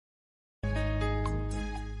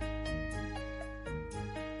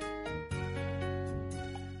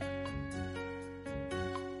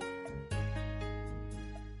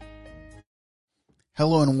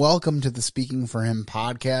Hello and welcome to the Speaking for Him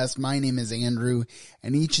podcast. My name is Andrew,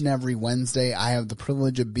 and each and every Wednesday I have the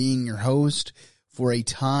privilege of being your host for a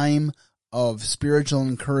time of spiritual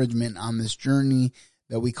encouragement on this journey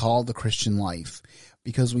that we call the Christian life,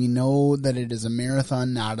 because we know that it is a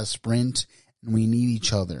marathon, not a sprint, and we need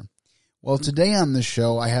each other. Well, today on the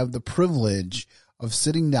show, I have the privilege of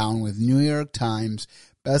sitting down with New York Times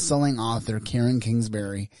bestselling author Karen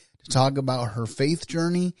Kingsbury to talk about her faith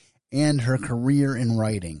journey and her career in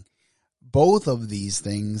writing. Both of these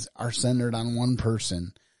things are centered on one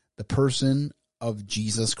person, the person of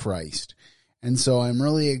Jesus Christ. And so I'm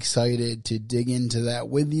really excited to dig into that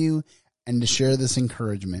with you and to share this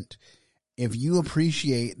encouragement. If you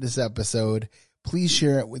appreciate this episode, please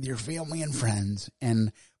share it with your family and friends,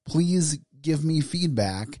 and please give me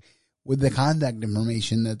feedback with the contact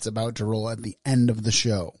information that's about to roll at the end of the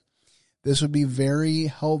show. This would be very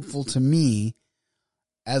helpful to me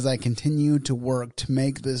as I continue to work to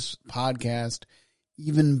make this podcast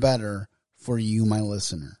even better for you, my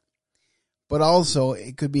listener. But also,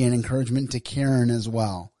 it could be an encouragement to Karen as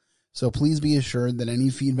well. So please be assured that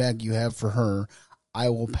any feedback you have for her, I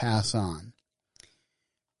will pass on.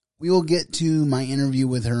 We will get to my interview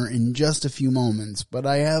with her in just a few moments, but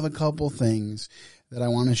I have a couple things that I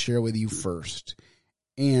want to share with you first.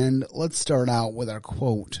 And let's start out with our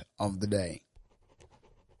quote of the day.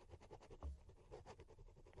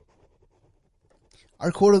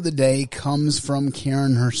 Our quote of the day comes from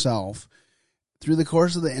Karen herself. Through the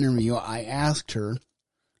course of the interview, I asked her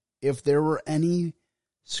if there were any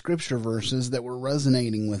scripture verses that were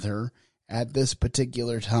resonating with her at this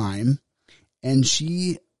particular time, and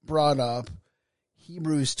she brought up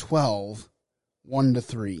Hebrews 12,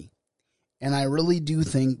 1-3. And I really do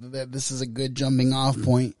think that this is a good jumping off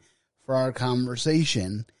point for our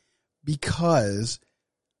conversation, because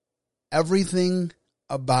everything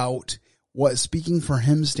about what Speaking for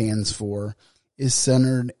Him stands for is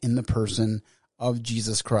centered in the person of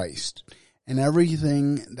Jesus Christ. And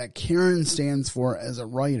everything that Karen stands for as a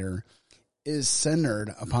writer is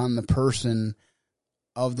centered upon the person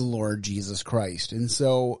of the Lord Jesus Christ. And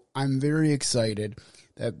so I'm very excited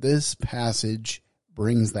that this passage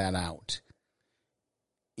brings that out.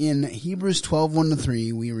 In Hebrews 12,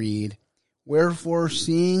 1-3, we read, "Wherefore,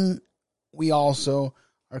 seeing we also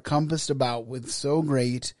are compassed about with so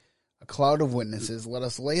great a cloud of witnesses, let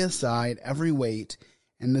us lay aside every weight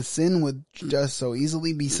and the sin which does so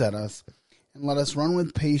easily beset us, and let us run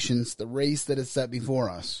with patience the race that is set before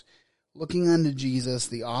us, looking unto Jesus,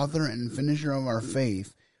 the author and finisher of our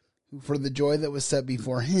faith, who for the joy that was set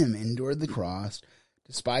before him endured the cross,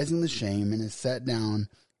 despising the shame, and is set down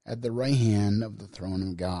at the right hand of the throne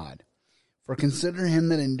of God. For consider him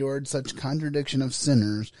that endured such contradiction of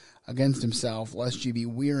sinners against himself, lest ye be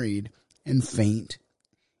wearied and faint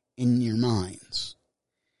in your minds."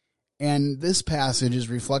 And this passage is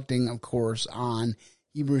reflecting, of course, on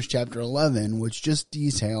Hebrews chapter 11, which just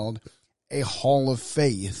detailed a hall of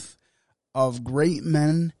faith of great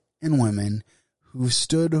men and women who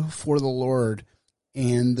stood for the Lord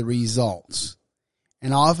and the results.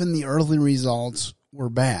 And often the earthly results were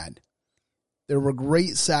bad. There were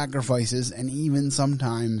great sacrifices and even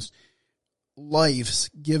sometimes lives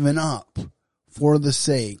given up for the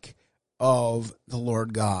sake of the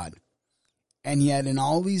Lord God. And yet in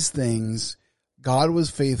all these things, God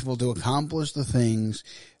was faithful to accomplish the things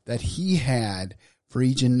that he had for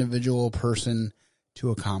each individual person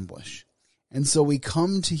to accomplish. And so we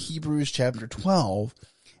come to Hebrews chapter 12,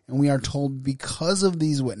 and we are told, because of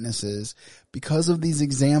these witnesses, because of these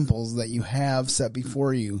examples that you have set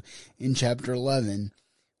before you in chapter 11,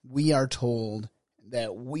 we are told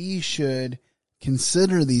that we should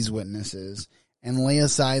consider these witnesses and lay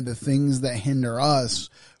aside the things that hinder us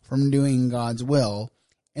from doing God's will.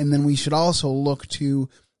 And then we should also look to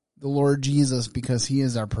the Lord Jesus, because he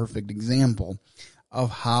is our perfect example of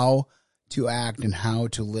how to act and how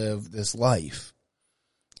to live this life.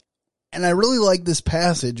 And I really like this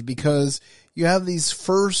passage because you have these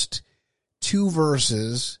first two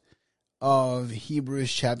verses of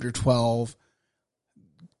Hebrews chapter 12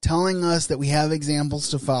 telling us that we have examples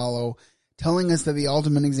to follow, telling us that the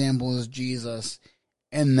ultimate example is Jesus.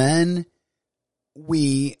 And then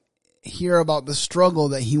we hear about the struggle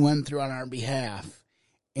that he went through on our behalf.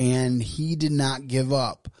 And he did not give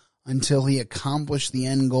up until he accomplished the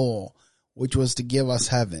end goal, which was to give us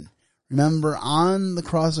heaven. Remember, on the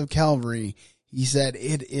cross of Calvary, he said,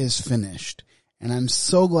 "It is finished." And I'm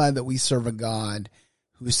so glad that we serve a God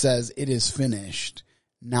who says it is finished,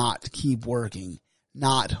 not keep working,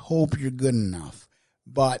 not hope you're good enough,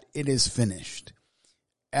 but it is finished.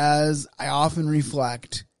 As I often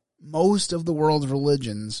reflect, most of the world's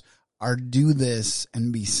religions are do this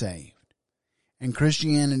and be saved. And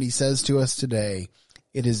Christianity says to us today,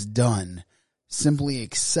 it is done. Simply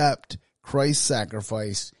accept Christ's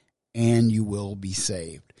sacrifice and you will be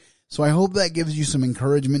saved. So I hope that gives you some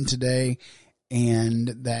encouragement today and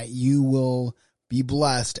that you will be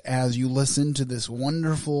blessed as you listen to this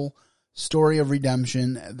wonderful story of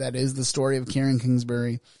redemption that is the story of Karen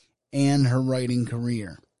Kingsbury and her writing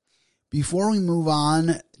career. Before we move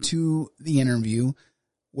on to the interview,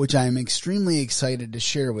 which I am extremely excited to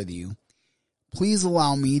share with you, please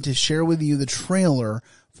allow me to share with you the trailer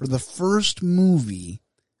for the first movie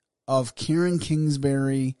of Karen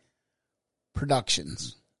Kingsbury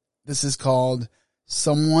Productions. This is called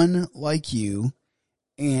Someone Like You,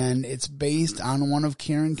 and it's based on one of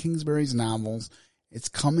Karen Kingsbury's novels. It's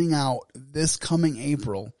coming out this coming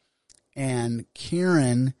April, and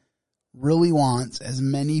Karen really wants as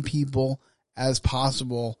many people as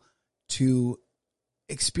possible to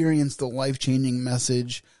experience the life-changing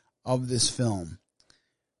message of this film.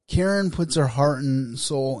 Karen puts her heart and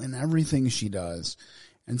soul in everything she does,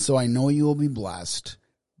 and so I know you will be blessed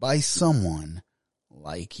by someone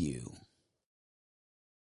like you.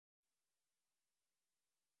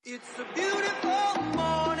 It's a beautiful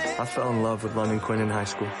morning. I fell in love with London Quinn in high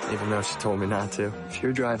school, even though she told me not to. If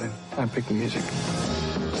you're driving, I pick the music.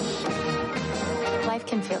 Life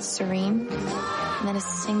can feel serene, and then a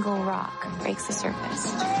single rock breaks the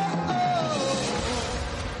surface.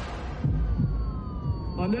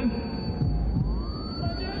 London?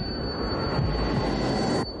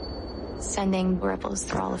 Sending ripples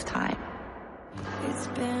through all of time. It's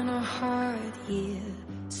been a hard year.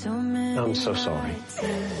 So many I'm so sorry.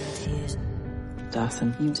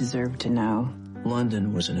 Dawson, you deserve to know.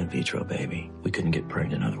 London was an in vitro baby. We couldn't get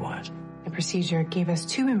pregnant otherwise. The procedure gave us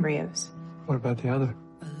 2 embryos. What about the other?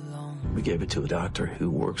 We gave it to a doctor who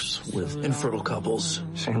works with infertile couples.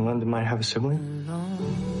 Saying London might have a sibling?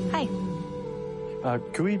 Hi,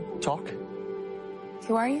 Could we talk?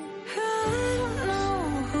 who are you?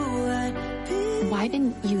 Why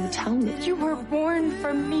didn't you tell me? You were born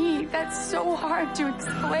for me. That's so hard to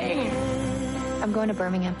explain. I'm going to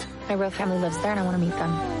Birmingham. My real family lives there and I want to meet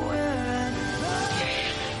them.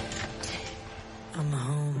 I'm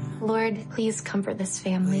home. Lord, please comfort this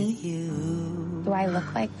family. Do I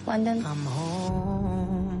look like London? I'm home.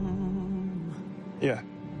 Yeah.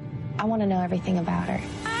 I want to know everything about her.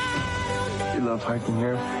 You love hiking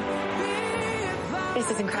here?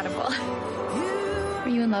 This is incredible. Were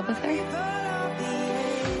you in love with her?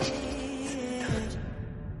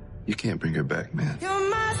 You can't bring her back, man. You're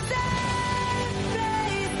my safe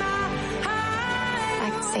place, my high. I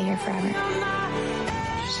could stay here forever.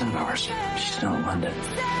 She's not ours. She's not London.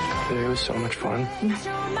 Today was so much fun.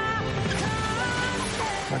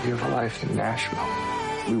 My beautiful life in Nashville.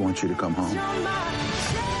 We want you to come home.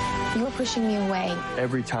 You were pushing me away.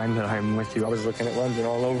 Every time that I'm with you, I was looking at London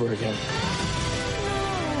all over again.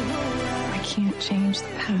 I can't change the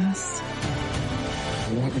past.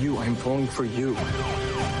 I want you. I'm pulling for you.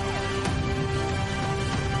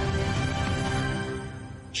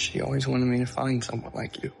 She always wanted me to find someone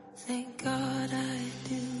like you. Thank God I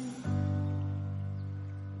do.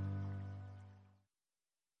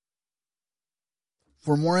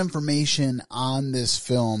 For more information on this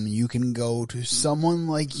film, you can go to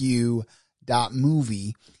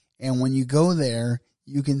someonelikeyou.movie, and when you go there,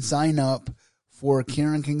 you can sign up for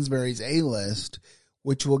Karen Kingsbury's A-list,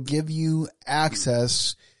 which will give you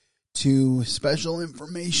access to special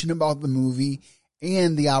information about the movie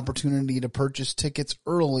and the opportunity to purchase tickets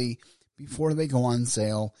early before they go on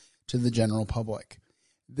sale to the general public.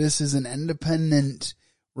 This is an independent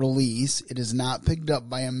release. It is not picked up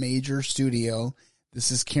by a major studio.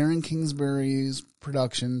 This is Karen Kingsbury's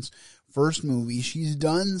Productions' first movie. She's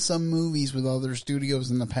done some movies with other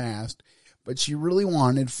studios in the past, but she really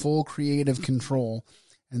wanted full creative control,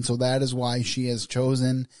 and so that is why she has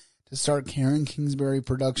chosen to start Karen Kingsbury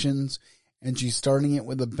Productions, and she's starting it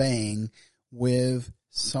with a bang with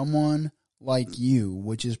Someone Like You,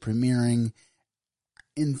 which is premiering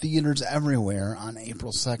in theaters everywhere on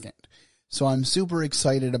April 2nd. So I'm super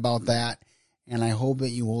excited about that, and I hope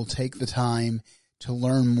that you will take the time to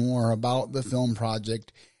learn more about the film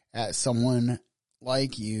project at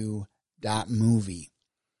someonelikeyou.movie.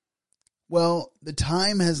 Well, the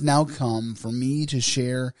time has now come for me to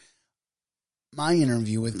share my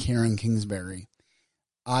interview with Karen Kingsbury.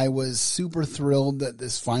 I was super thrilled that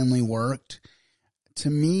this finally worked.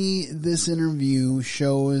 To me, this interview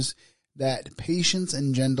shows that patience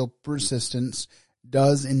and gentle persistence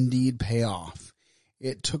does indeed pay off.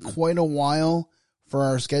 It took quite a while for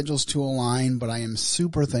our schedules to align, but I am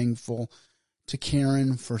super thankful to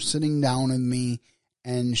Karen for sitting down with me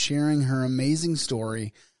and sharing her amazing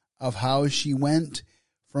story of how she went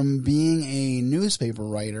from being a newspaper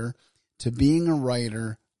writer to being a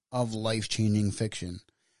writer of life-changing fiction.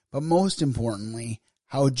 But most importantly,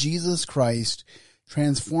 how Jesus Christ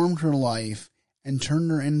transformed her life and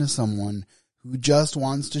turned her into someone who just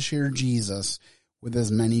wants to share Jesus with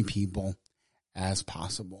as many people as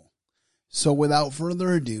possible. So without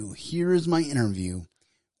further ado, here is my interview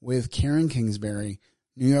with Karen Kingsbury,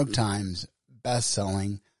 New York Times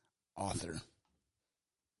best-selling author.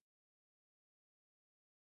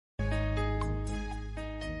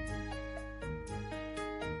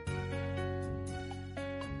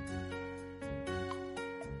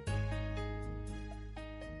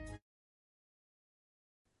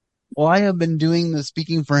 Well, I have been doing the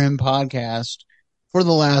Speaking for Him podcast for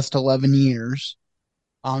the last 11 years.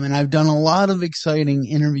 And I've done a lot of exciting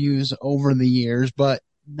interviews over the years, but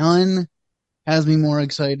none has me more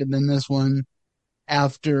excited than this one.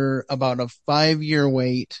 After about a 5-year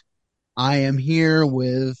wait, I am here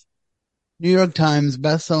with New York Times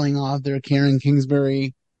bestselling author Karen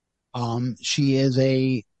Kingsbury. She is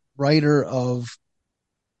a writer of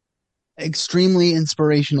extremely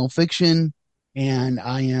inspirational fiction, and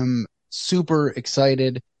I am super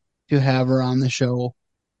excited to have her on the show.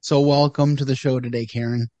 So welcome to the show today,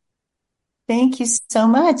 Karen. Thank you so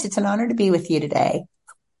much. It's an honor to be with you today.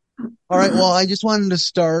 All right. Well, I just wanted to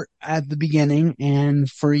start at the beginning and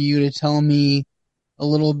for you to tell me a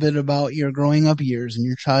little bit about your growing up years and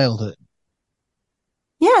your childhood.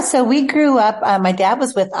 Yeah, so we grew up, my dad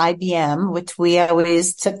was with IBM, which we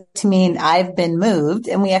always took to mean I've been moved.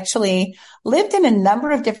 And we actually lived in a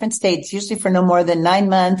number of different states, usually for no more than 9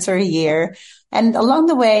 months or a year. And along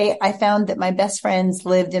the way, I found that my best friends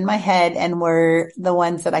lived in my head and were the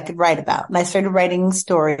ones that I could write about. And I started writing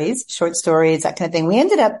stories, short stories, that kind of thing. We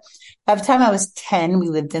ended up, by the time I was 10, we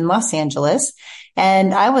lived in Los Angeles,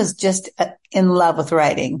 and I was just in love with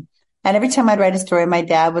writing. And every time I'd write a story, my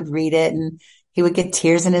dad would read it and he would get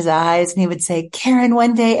tears in his eyes and he would say, Karen,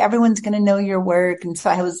 one day everyone's going to know your work. And so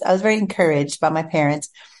I was very encouraged by my parents.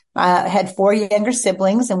 I had 4 younger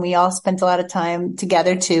siblings and we all spent a lot of time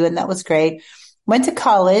together too. And that was great. Went to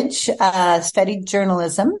college, studied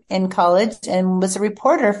journalism in college and was a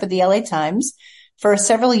reporter for the LA Times for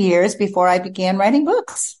several years before I began writing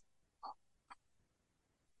books.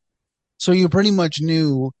 So you pretty much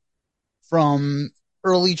knew from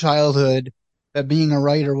early childhood that being a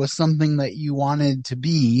writer was something that you wanted to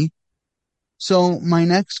be. So my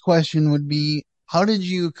next question would be, how did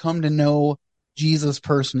you come to know Jesus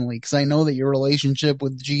personally? Because I know that your relationship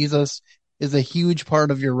with Jesus is a huge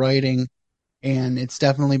part of your writing, and it's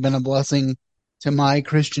definitely been a blessing to my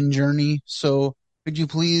Christian journey. So could you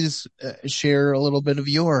please share a little bit of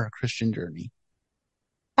your Christian journey?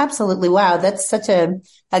 Absolutely. Wow. That's such a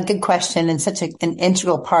good question and such an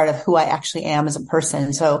integral part of who I actually am as a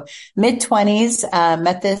person. So mid-20s,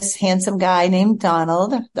 met this handsome guy named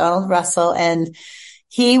Donald Russell, and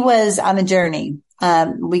he was on a journey.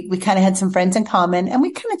 We kind of had some friends in common and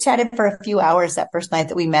we kind of chatted for a few hours that first night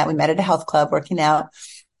that we met. We met at a health club working out,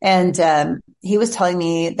 and he was telling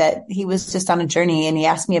me that he was just on a journey, and he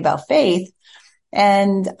asked me about faith.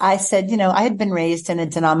 And I said, I had been raised in a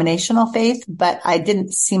denominational faith, but I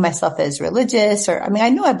didn't see myself as religious I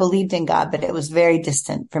knew I believed in God, but it was very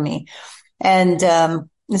distant for me. And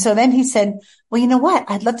so then he said, well, you know what?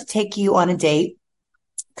 I'd love to take you on a date.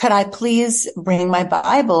 Could I please bring my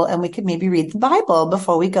Bible and we could maybe read the Bible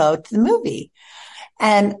before we go to the movie?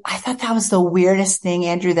 And I thought that was the weirdest thing,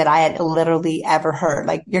 Andrew, that I had literally ever heard.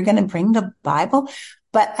 Like, you're going to bring the Bible?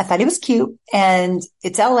 But I thought he was cute, and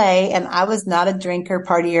it's LA, and I was not a drinker,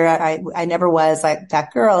 partier. I never was like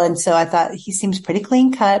that girl. And so I thought he seems pretty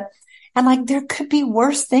clean cut. And like, there could be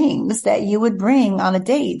worse things that you would bring on a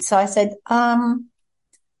date. So I said,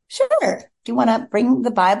 sure. Do you want to bring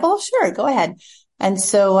the Bible? Sure. Go ahead. And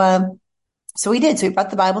so we did. So we brought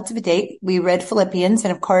the Bible to the date. We read Philippians,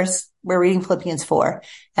 and of course we're reading Philippians 4.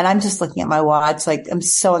 And I'm just looking at my watch, like I'm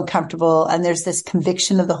so uncomfortable. And there's this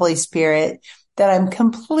conviction of the Holy Spirit that I'm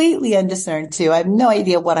completely undiscerned to. I have no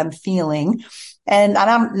idea what I'm feeling. And I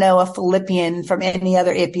don't know a Philippian from any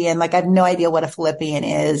other Ippian. Like, I have no idea what a Philippian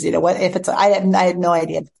is. I had no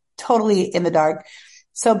idea. Totally in the dark.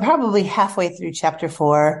 So probably halfway through chapter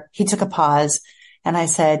 4, he took a pause and I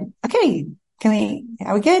said, okay,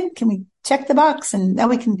 are we good? Can we check the box and now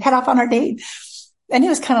we can head off on our date? And he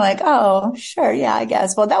was kind of like, oh, sure. Yeah, I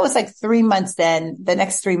guess. Well, that was like 3 months then. The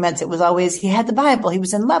next 3 months, it was always, he had the Bible. He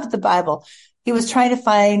was in love with the Bible. He was trying to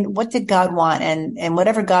find, what did God want? And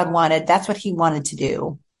whatever God wanted, that's what he wanted to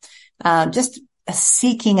do. Just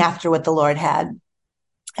seeking after what the Lord had.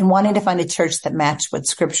 and wanting to find a church that matched what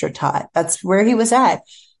scripture taught. That's where he was at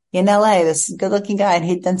in LA, this good looking guy. And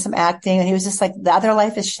he'd done some acting and he was just like, the other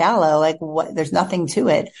life is shallow. Like what, there's nothing to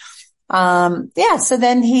it. So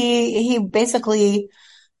then he basically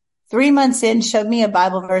 3 months in showed me a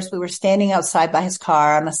Bible verse. We were standing outside by his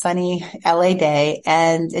car on a sunny LA day,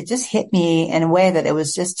 and it just hit me in a way that it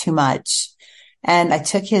was just too much. And I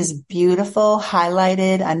took his beautiful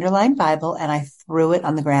highlighted underlined Bible and I threw it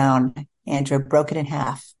on the ground. Andrew, broke it in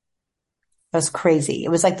half. It was crazy. It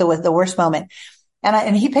was like the worst moment.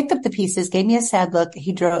 And he picked up the pieces, gave me a sad look.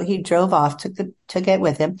 He drove off, took it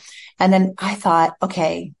with him. And then I thought,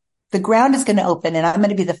 okay, the ground is going to open and I'm going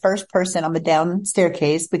to be the first person on the down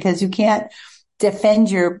staircase, because you can't defend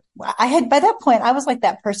by that point, I was like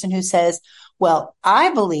that person who says, well,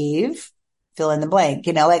 I believe, fill in the blank,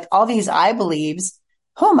 like all these I believes.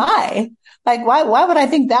 Who am I? Like, why would I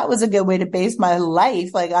think that was a good way to base my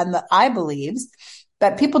life? Like on the I believes.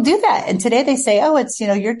 But people do that. And today they say, oh, it's,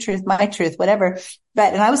 your truth, my truth, whatever.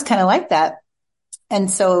 And I was kind of like that. And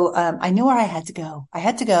so, I knew where I had to go. I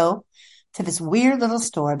had to go to this weird little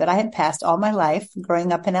store that I had passed all my life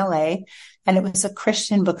growing up in LA. And it was a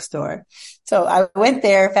Christian bookstore. So I went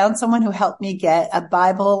there, found someone who helped me get a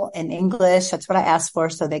Bible in English. That's what I asked for.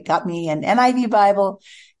 So they got me an NIV Bible.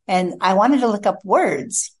 And I wanted to look up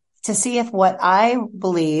words to see if what I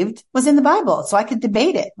believed was in the Bible so I could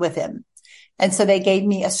debate it with him. And so they gave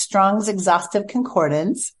me a Strong's Exhaustive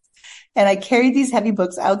Concordance. And I carried these heavy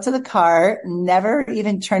books out to the car, never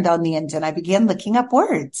even turned on the engine. I began looking up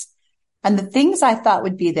words. And the things I thought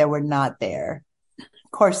would be there were not there.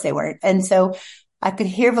 Of course they weren't. And so I could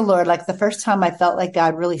hear the Lord, like the first time I felt like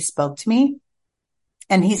God really spoke to me.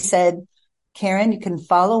 And he said, Karen, you can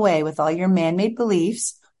fall away with all your man-made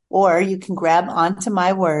beliefs, or you can grab onto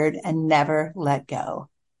my word and never let go.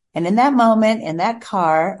 And in that moment, in that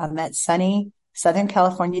car, on that sunny Southern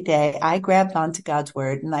California day, I grabbed onto God's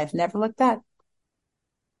word and I've never looked back.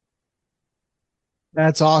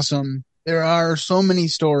 That's awesome. There are so many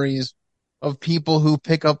stories of people who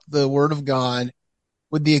pick up the word of God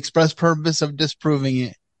with the express purpose of disproving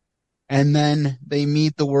it. And then they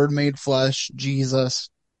meet the word made flesh, Jesus,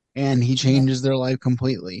 and he changes their life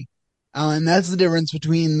completely. And that's the difference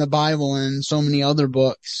between the Bible and so many other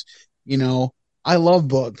books. I love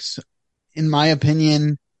books. In my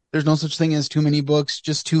opinion, there's no such thing as too many books,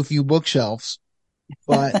 just too few bookshelves.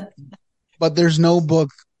 But there's no book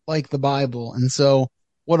like the Bible. And so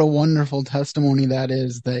what a wonderful testimony that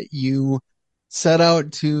is, that you set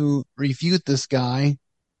out to refute this guy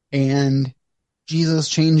and Jesus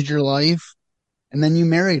changed your life and then you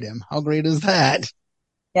married him. How great is that?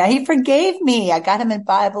 Yeah, he forgave me. I got him a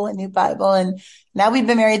new Bible, and now we've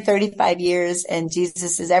been married 35 years, and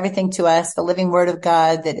Jesus is everything to us, the living word of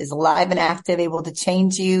God that is alive and active, able to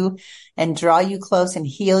change you and draw you close and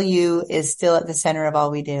heal you, is still at the center of all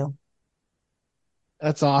we do.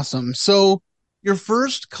 That's awesome. So your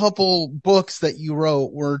first couple books that you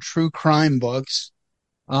wrote were true crime books.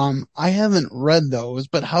 I haven't read those,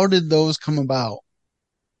 but how did those come about?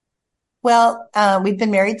 Well, we'd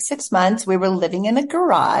been married 6 months. We were living in a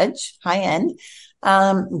garage, high end,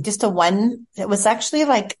 it was actually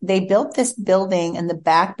like they built this building in the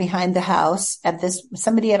back behind the house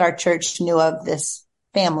somebody at our church knew of this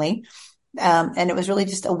family. And it was really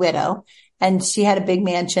just a widow, and she had a big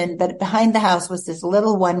mansion, but behind the house was this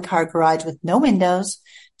little 1-car garage with no windows,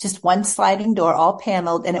 just one sliding door, all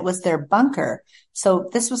paneled, and it was their bunker. So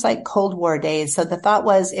this was like Cold War days. So the thought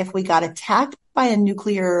was, if we got attacked by a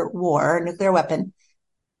nuclear weapon,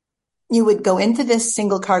 you would go into this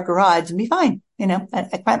single car garage and be fine.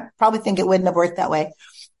 I probably think it wouldn't have worked that way,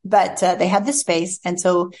 but they had this space. And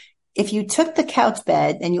so if you took the couch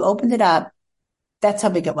bed and you opened it up, that's how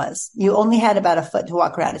big it was. You only had about a foot to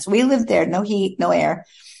walk around it. So we lived there, no heat, no air.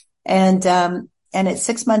 And at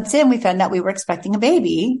 6 months in, we found out we were expecting a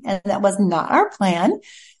baby, and that was not our plan.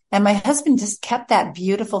 And my husband just kept that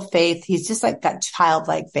beautiful faith. He's just like got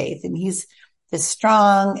childlike faith, and he's this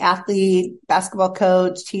strong athlete, basketball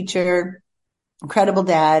coach, teacher, incredible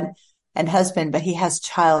dad and husband, but he has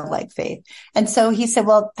childlike faith. And so he said,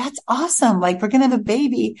 well, that's awesome. Like, we're going to have a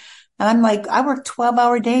baby. And I'm like, I work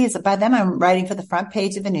 12-hour days. By then I'm writing for the front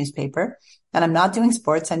page of a newspaper, and I'm not doing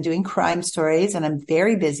sports. I'm doing crime stories, and I'm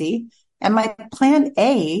very busy. And my plan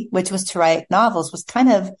A, which was to write novels, was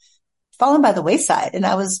kind of fallen by the wayside. And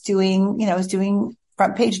I was doing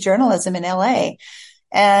front page journalism in LA.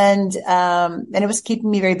 And it was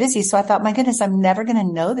keeping me very busy. So I thought, my goodness, I'm never going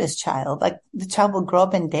to know this child. Like, the child will grow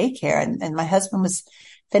up in daycare. And my husband was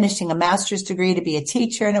finishing a master's degree to be a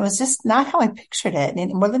teacher. And it was just not how I pictured it.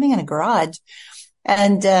 And we're living in a garage.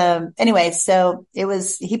 And anyway, so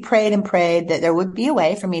he prayed and prayed that there would be a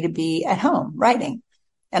way for me to be at home writing.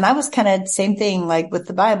 And I was kind of same thing, like with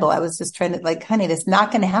the Bible. I was just trying to like, honey, that's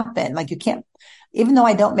not going to happen. Like you can't, even though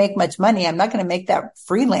I don't make much money, I'm not going to make that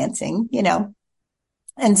freelancing,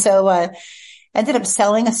 And so, ended up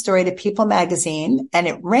selling a story to People magazine, and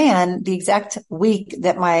it ran the exact week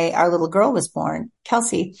that our little girl was born,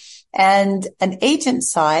 Kelsey. And an agent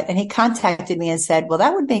saw it and he contacted me and said, well,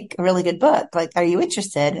 that would make a really good book. Like, are you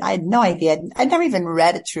interested? I had no idea. I'd never even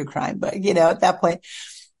read a true crime book, at that point.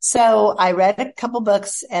 So I read a couple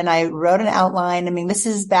books and I wrote an outline. I mean, this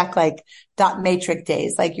is back like dot matrix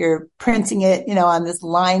days, like you're printing it, on this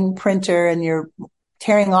line printer and you're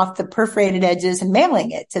tearing off the perforated edges and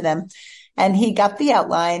mailing it to them. And he got the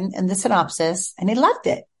outline and the synopsis and he loved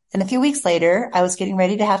it. And a few weeks later, I was getting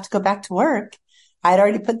ready to have to go back to work. I'd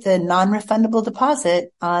already put the non-refundable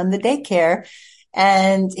deposit on the daycare.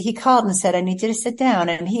 And he called and said, I need you to sit down.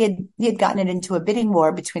 And he had gotten it into a bidding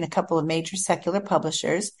war between a couple of major secular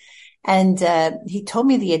publishers. And he told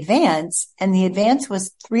me the advance, and the advance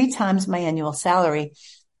was 3 times my annual salary.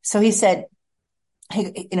 So he said,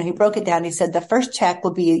 he broke it down. He said, the first check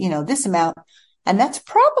will be, this amount. And that's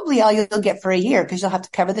probably all you'll get for a year because you'll have to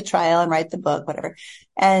cover the trial and write the book, whatever.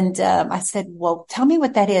 And I said, well, tell me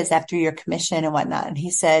what that is after your commission and whatnot. And he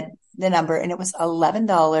said the number, and it was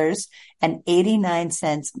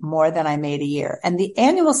 $11.89 more than I made a year. And the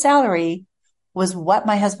annual salary was what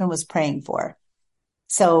my husband was praying for.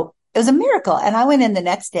 So it was a miracle. And I went in the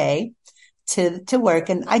next day to work,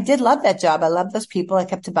 and I did love that job. I loved those people. I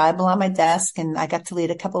kept a Bible on my desk, and I got to lead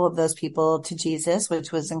a couple of those people to Jesus,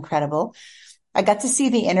 which was incredible. I got to see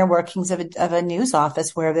the inner workings of a news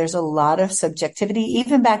office where there's a lot of subjectivity,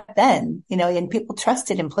 even back then, and people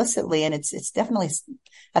trusted implicitly, and it's definitely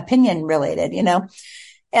opinion related,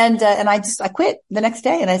 and I quit the next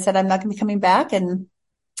day and I said, I'm not going to be coming back. And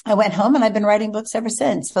I went home and I've been writing books ever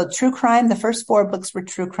since. So true crime, the first 4 books were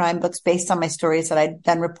true crime books based on my stories that I'd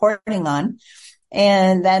done reporting on.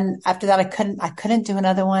 And then after that, I couldn't do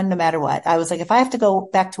another one no matter what. I was like, if I have to go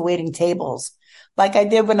back to waiting tables like I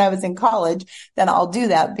did when I was in college, then I'll do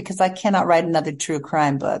that because I cannot write another true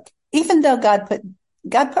crime book. Even though God put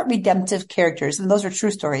redemptive characters, and those are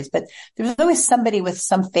true stories, but there was always somebody with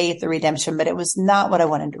some faith or redemption, but it was not what I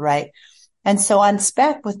wanted to write. And so on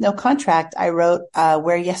spec with no contract, I wrote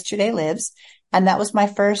Where Yesterday Lives. And that was my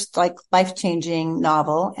first life-changing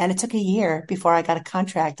novel. And it took a year before I got a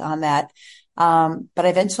contract on that. But I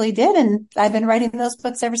eventually did. And I've been writing those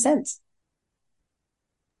books ever since.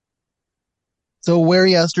 So Where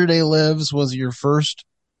Yesterday Lives was your first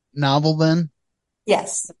novel then?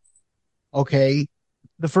 Yes. Okay.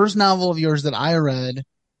 The first novel of yours that I read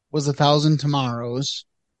was 1,000 Tomorrows.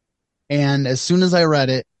 And as soon as I read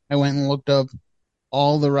it, I went and looked up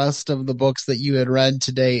all the rest of the books that you had read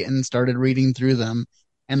today and started reading through them.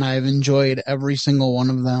 And I've enjoyed every single one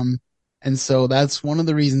of them. And so that's one of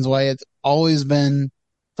the reasons why it's always been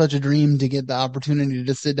such a dream to get the opportunity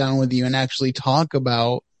to sit down with you and actually talk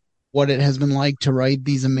about what it has been like to write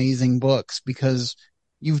these amazing books, because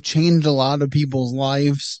you've changed a lot of people's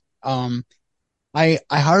lives. I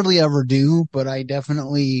hardly ever do, but I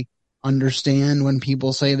definitely understand when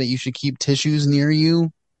people say that you should keep tissues near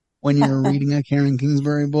you when you're reading a Karen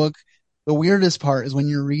Kingsbury book. The weirdest part is when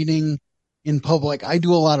you're reading in public. I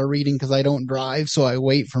do a lot of reading because I don't drive, so I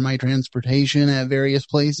wait for my transportation at various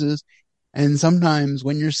places. And sometimes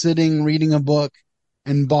when you're sitting reading a book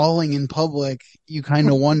and bawling in public, you kind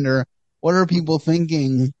of wonder, what are people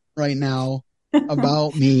thinking right now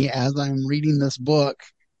about me as I'm reading this book?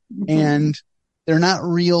 And they're not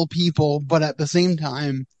real people, but at the same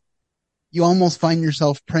time, you almost find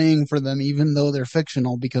yourself praying for them, even though they're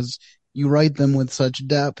fictional, because you write them with such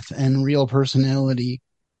depth and real personality.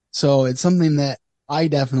 So it's something that I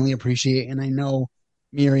definitely appreciate, and I know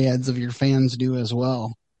myriads of your fans do as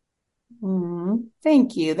well.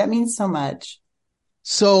 Thank you. That means so much.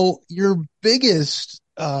 So your biggest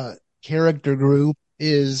character group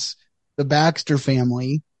is the Baxter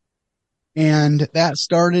family, and that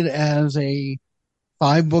started as a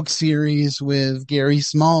 5-book series with Gary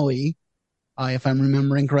Smalley, if I'm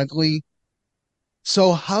remembering correctly.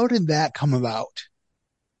 So how did that come about?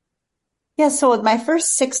 Yeah, so with my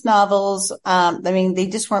first 6 novels, they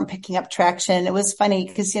just weren't picking up traction. It was funny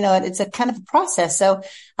because, it's a kind of a process. So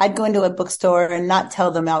I'd go into a bookstore and not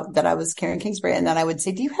tell them out that I was Karen Kingsbury. And then I would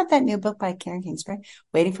say, do you have that new book by Karen Kingsbury,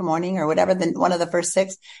 Waiting for Morning or whatever, one of the first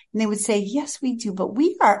 6? And they would say, yes, we do, but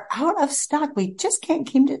we are out of stock. We just can't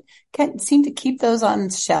seem to keep those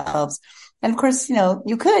on shelves. And of course,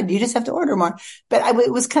 you just have to order more. But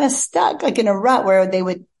it was kind of stuck like in a rut where they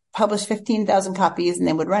would publish 15,000 copies and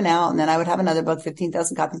they would run out. And then I would have another book,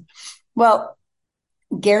 15,000 copies. Well,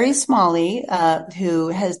 Gary Smalley, who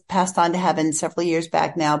has passed on to heaven several years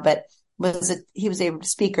back now, but he was a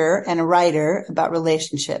speaker and a writer about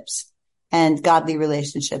relationships and godly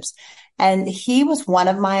relationships. And he was one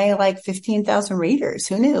of my like 15,000 readers.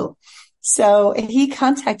 Who knew? So he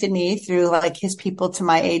contacted me through like his people to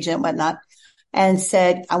my agent, whatnot, and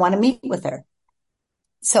said, I want to meet with her.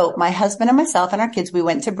 So my husband and myself and our kids, we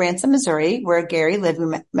went to Branson, Missouri, where Gary lived.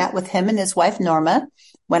 We met with him and his wife, Norma,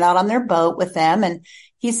 went out on their boat with them. And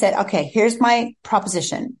he said, okay, here's my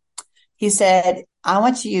proposition. He said,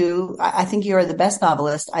 I think you are the best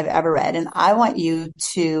novelist I've ever read. And I want you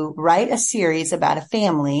to write a series about a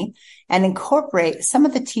family and incorporate some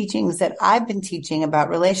of the teachings that I've been teaching about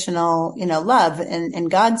relational, love in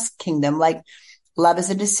God's kingdom, like love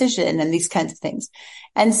is a decision and these kinds of things.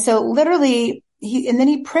 And so literally then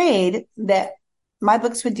he prayed that my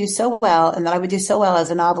books would do so well and that I would do so well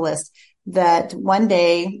as a novelist that one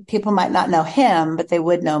day people might not know him, but they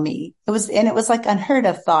would know me. It was like unheard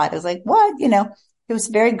of thought. It was like, what? He was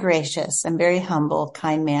very gracious and very humble,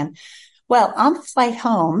 kind man. Well, on the flight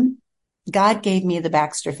home, God gave me the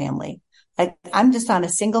Baxter family. Like I'm just on a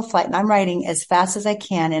single flight and I'm writing as fast as I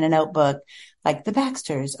can in a notebook, like the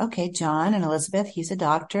Baxters. Okay. John and Elizabeth, he's a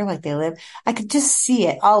doctor, like they live. I could just see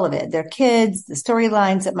it, all of it, their kids, the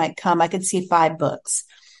storylines that might come. I could see 5 books.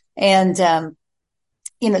 And,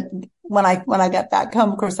 when I got back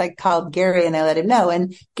home, of course, I called Gary and I let him know.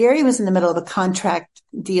 And Gary was in the middle of a contract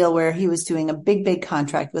deal where he was doing a big, big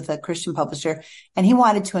contract with a Christian publisher. And he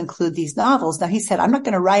wanted to include these novels. Now he said, I'm not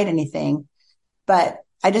going to write anything, but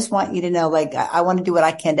I just want you to know, like, I want to do what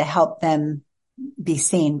I can to help them be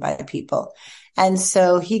seen by people. And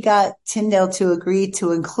so he got Tyndale to agree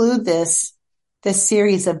to include this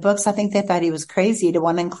series of books. I think they thought he was crazy to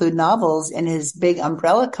want to include novels in his big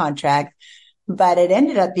umbrella contract. But it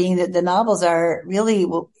ended up being that the novels are really,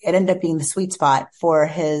 it ended up being the sweet spot for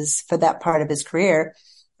that part of his career.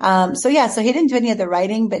 So he didn't do any of the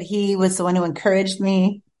writing, but he was the one who encouraged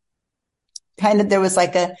me. Kind of, there was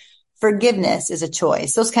like a forgiveness is a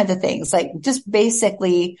choice, those kinds of things, like just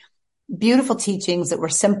basically beautiful teachings that were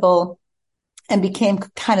simple and became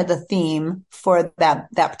kind of the theme for that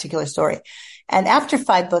particular story. And after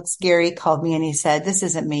 5 books, Gary called me and he said, this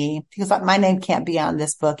isn't me. He goes, my name can't be on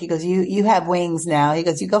this book. He goes, you have wings now. He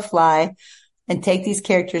goes, you go fly and take these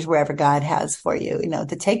characters wherever God has for you,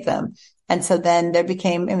 to take them. And so then there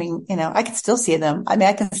became, I can still see them.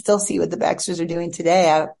 I can still see what the Baxters are doing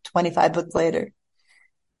today, 25 books later.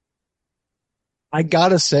 I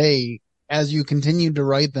gotta say, as you continued to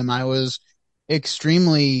write them, I was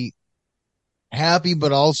extremely happy,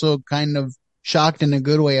 but also kind of shocked in a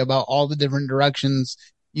good way about all the different directions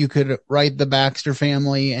you could write the Baxter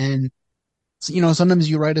family. And, sometimes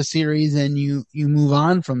you write a series and you move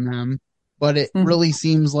on from them, but it really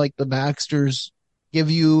seems like the Baxters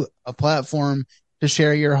give you a platform to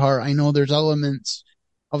share your heart. I know there's elements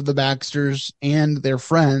of the Baxters and their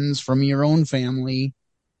friends from your own family.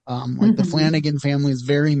 Like the Flanagan family is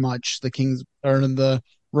very much the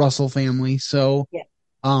Russell family. So,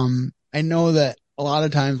 I know that a lot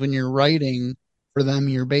of times when you're writing for them,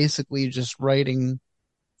 you're basically just writing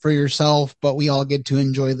for yourself, but we all get to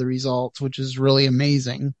enjoy the results, which is really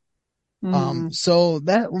amazing. So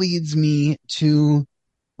that leads me to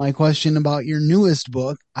my question about your newest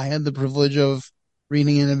book. I had the privilege of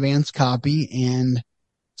reading an advanced copy, and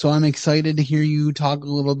so I'm excited to hear you talk a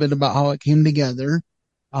little bit about how it came together.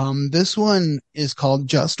 This one is called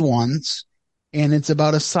Just Once, and it's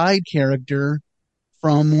about a side character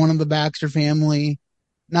from one of the Baxter family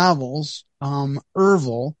novels,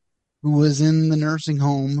 Ervil, who was in the nursing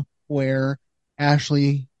home where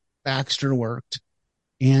Ashley Baxter worked.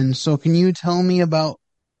 And so can you tell me about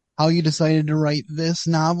how you decided to write this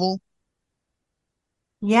novel?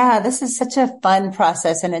 Yeah, this is such a fun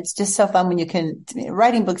process. And it's just so fun when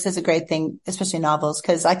writing books is a great thing, especially novels,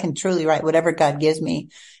 because I can truly write whatever God gives me.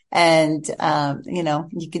 And,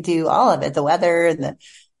 you could do all of it, the weather and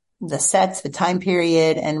the sets, the time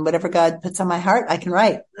period, and whatever God puts on my heart, I can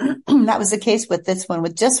write. That was the case with this one.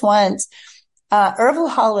 With Just Once, Ervil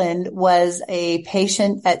Holland was a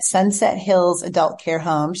patient at Sunset Hills Adult Care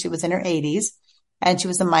Home. She was in her 80s, and she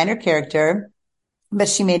was a minor character, but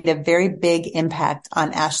she made a very big impact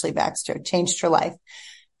on Ashley Baxter, changed her life.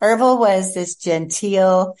 Ervil was this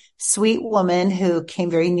genteel, sweet woman who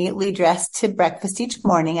came very neatly dressed to breakfast each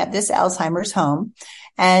morning at this Alzheimer's home.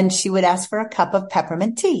 And she would ask for a cup of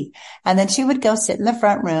peppermint tea. And then she would go sit in the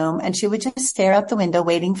front room and she would just stare out the window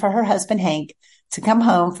waiting for her husband, Hank, to come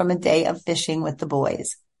home from a day of fishing with the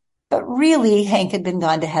boys. But really, Hank had been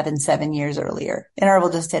gone to heaven 7 years earlier, and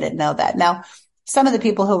Ervil just didn't know that. Now, some of the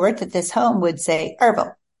people who worked at this home would say,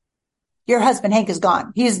 Ervil, your husband Hank is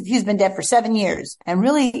gone. He's been dead for 7 years, and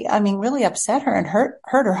really upset her and hurt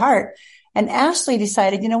her heart. And Ashley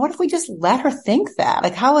decided, what if we just let her think that?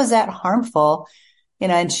 Like, how is that harmful?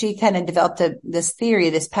 And she kind of developed this theory,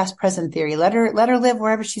 this past present theory. Let her live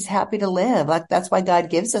wherever she's happy to live. Like, that's why God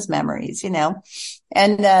gives us memories, and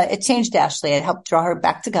it changed Ashley. It helped draw her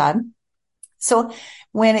back to God. So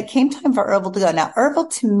when it came time for Ervil to go, now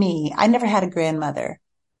Ervil, to me, I never had a grandmother.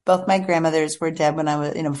 Both my grandmothers were dead when I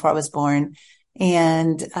was, before I was born.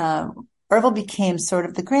 And, Ervil became sort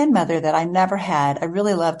of the grandmother that I never had. I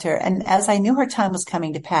really loved her. And as I knew her time was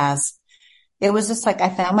coming to pass, it was just like I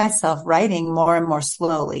found myself writing more and more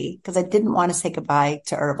slowly because I didn't want to say goodbye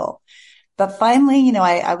to Ervil. But finally,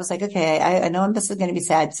 I was like, okay, I know this is going to be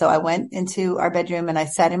sad. So I went into our bedroom and I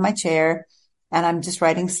sat in my chair and I'm just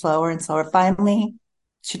writing slower and slower. Finally,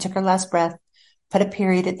 she took her last breath, put a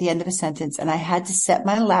period at the end of a sentence, and I had to set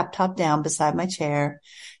my laptop down beside my chair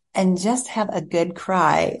and just have a good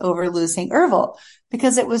cry over losing Ervil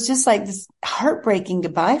because it was just like this heartbreaking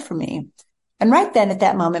goodbye for me. And right then at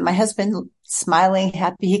that moment, my husband, smiling,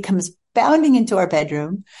 happy, he comes bounding into our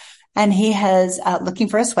bedroom and he has looking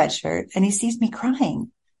for a sweatshirt and he sees me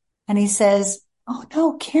crying and he says, "Oh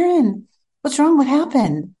no, Karen, what's wrong? What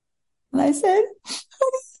happened?" And I said,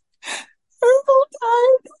 "Ervil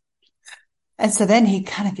died." And so then he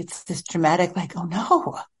kind of gets this dramatic, like, "Oh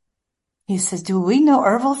no." He says, "Do we know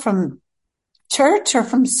Ervil from church or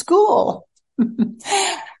from school?"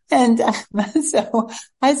 And so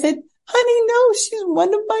I said, "Honey, no, she's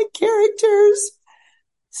one of my characters."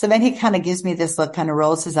 So then he kind of gives me this look, kind of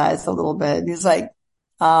rolls his eyes a little bit. He's like,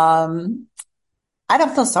 "I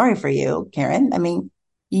don't feel sorry for you, Karen. I mean,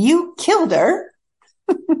 you killed her."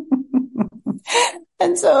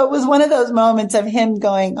 And so it was one of those moments of him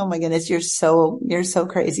going, "Oh my goodness, you're so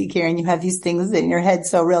crazy, Karen. You have these things in your head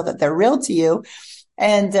so real that they're real to you."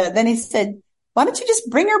 And then he said, "Why don't you just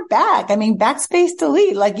bring her back? I mean, backspace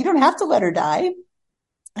delete. Like, you don't have to let her die."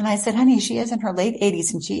 And I said, "Honey, she is in her late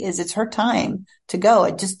 80s and it's her time to go."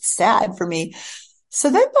 It's just sad for me. So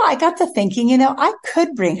then I got to thinking, I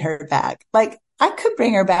could bring her back. Like, I could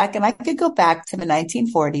bring her back and I could go back to the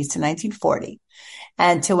 1940s to 1940.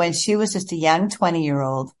 And to when she was just a young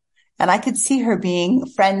 20-year-old. And I could see her being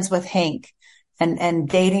friends with Hank and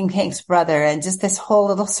dating Hank's brother and just this whole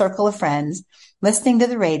little circle of friends, listening to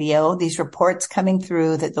the radio, these reports coming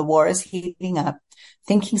through that the war is heating up,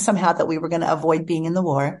 thinking somehow that we were going to avoid being in the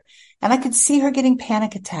war. And I could see her getting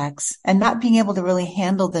panic attacks and not being able to really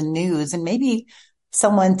handle the news. And maybe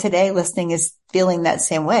someone today listening is feeling that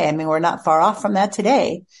same way. I mean, we're not far off from that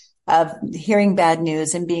today of hearing bad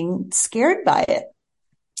news and being scared by it.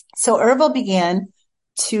 So Ervil began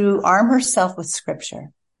to arm herself with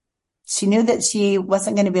scripture. She knew that she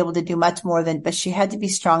wasn't going to be able to do much more but she had to be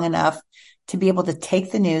strong enough to be able to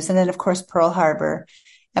take the news. And then, of course, Pearl Harbor.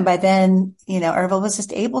 And by then, Ervil was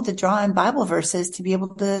just able to draw on Bible verses to be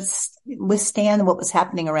able to withstand what was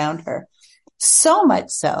happening around her. So much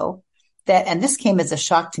so that, and this came as a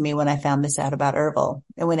shock to me when I found this out about Ervil.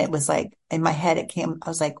 And when it was like in my head, I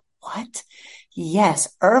was like, what?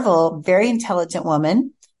 Yes, Ervil, very intelligent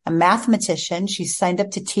woman, a mathematician. She signed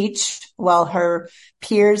up to teach while her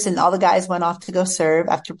peers and all the guys went off to go serve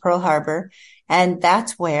after Pearl Harbor. And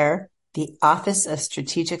that's where the Office of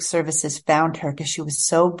Strategic Services found her because she was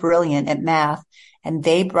so brilliant at math. And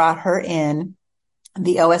they brought her in.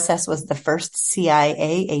 The OSS was the first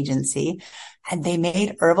CIA agency, and they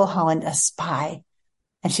made Ervil Holland a spy.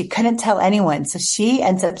 And she couldn't tell anyone. So she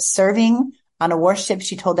ends up serving on a warship.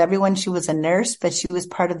 She told everyone she was a nurse, but she was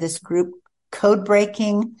part of this group code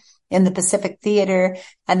breaking in the Pacific Theater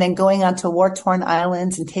and then going onto war-torn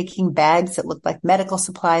islands and taking bags that looked like medical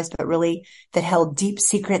supplies, but really that held deep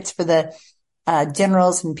secrets for the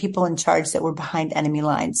generals and people in charge that were behind enemy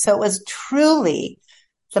lines. So it was truly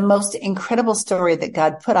the most incredible story that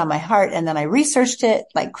God put on my heart. And then I researched it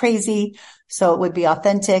like crazy so it would be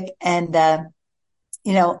authentic. And,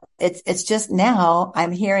 it's just now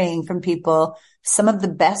I'm hearing from people some of the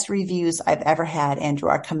best reviews I've ever had, Andrew,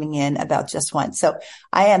 are coming in about Just Once. So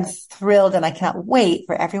I am thrilled and I cannot wait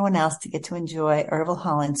for everyone else to get to enjoy Ervil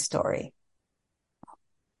Holland's story.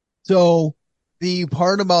 So the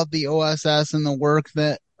part about the OSS and the work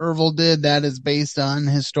that Ervil did, that is based on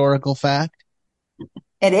historical fact?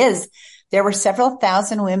 It is. There were several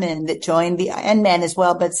thousand women that joined and men as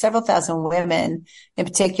well, but several thousand women in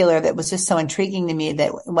particular. That was just so intriguing to me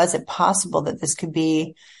that was it possible that this could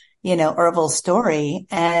be, Ervil's story.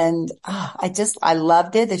 And I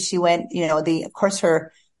loved it that she went, of course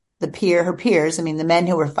her her peers, I mean, the men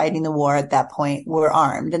who were fighting the war at that point were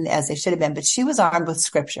armed, and as they should have been, but she was armed with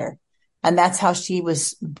scripture. And that's how she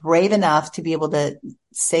was brave enough to be able to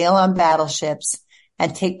sail on battleships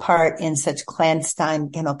and take part in such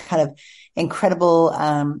clandestine, kind of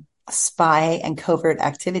incredible, spy and covert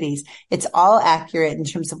activities. It's all accurate in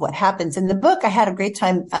terms of what happens. In the book, I had a great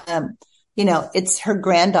time. It's her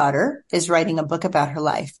granddaughter is writing a book about her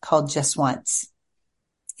life called Just Once.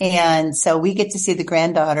 And so we get to see the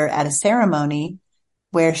granddaughter at a ceremony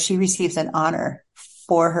where she receives an honor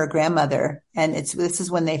for her grandmother. And this is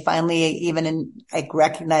when they finally even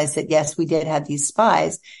recognize that, yes, we did have these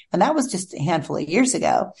spies. And that was just a handful of years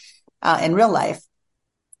ago, in real life.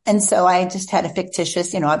 And so I just had a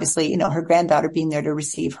fictitious, obviously, her granddaughter being there to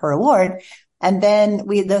receive her award. And then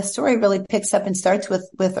the story really picks up and starts with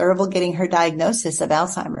Ervil getting her diagnosis of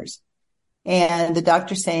Alzheimer's, and the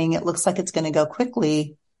doctor saying it looks like it's going to go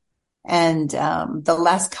quickly. And, the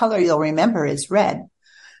last color you'll remember is red.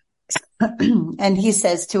 And he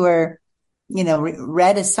says to her,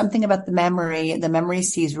 red is something about the memory. The memory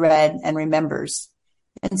sees red and remembers.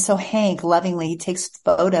 And so Hank lovingly, he takes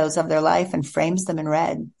photos of their life and frames them in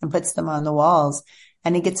red and puts them on the walls.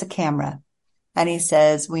 And he gets a camera and he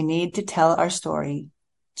says, we need to tell our story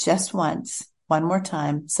just once, one more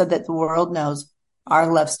time, so that the world knows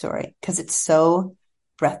our love story, because it's so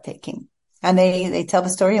breathtaking. And they tell the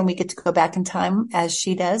story, and we get to go back in time as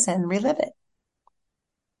she does and relive it.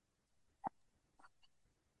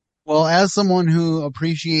 Well, as someone who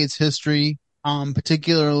appreciates history,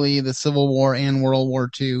 particularly the Civil War and World War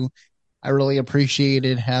II, I really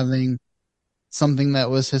appreciated having something that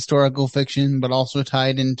was historical fiction, but also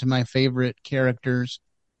tied into my favorite characters.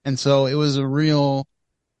 And so it was a real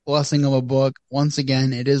blessing of a book. Once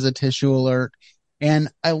again, it is a tissue alert. And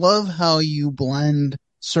I love how you blend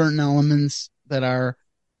certain elements that are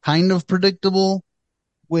kind of predictable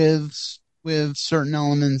with certain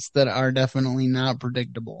elements that are definitely not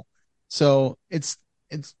predictable. So it's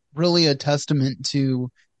really a testament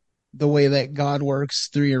to the way that God works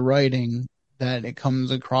through your writing, that it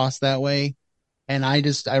comes across that way. And I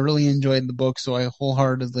really enjoyed the book, so I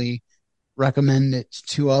wholeheartedly recommend it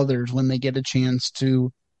to others when they get a chance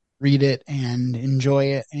to read it and enjoy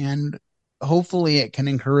it. And hopefully it can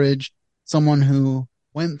encourage someone who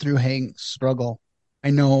went through Hank's struggle. I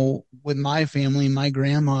know with my family, my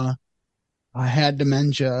grandma had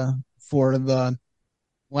dementia for the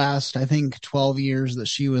last, I think, 12 years that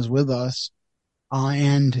she was with us.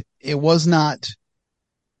 And it was not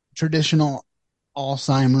traditional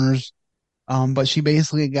Alzheimer's, but she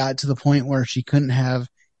basically got to the point where she couldn't have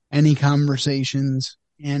any conversations.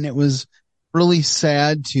 And it was really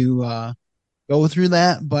sad to go through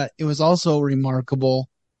that, but it was also remarkable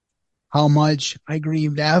how much I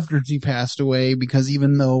grieved after she passed away, because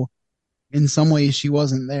even though in some ways she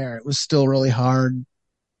wasn't there, it was still really hard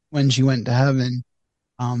when she went to heaven,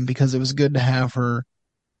 because it was good to have her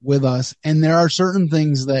with us. And there are certain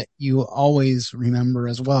things that you always remember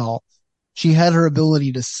as well. She had her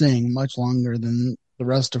ability to sing much longer than the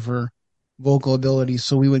rest of her vocal abilities.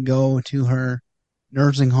 So we would go to her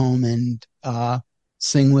nursing home and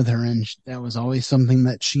sing with her. And that was always something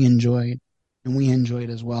that she enjoyed and we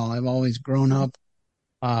enjoyed as well. I've always grown up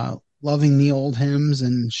loving the old hymns,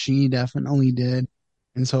 and she definitely did.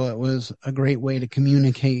 And so it was a great way to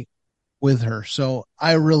communicate with her. So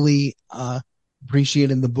I really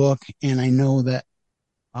appreciated the book, and I know that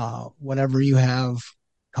whatever you have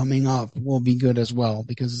coming up will be good as well,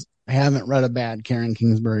 because I haven't read a bad Karen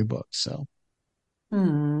Kingsbury book. So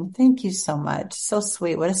thank you so much. So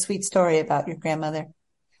sweet. What a sweet story about your grandmother.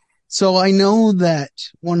 So I know that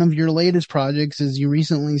one of your latest projects is you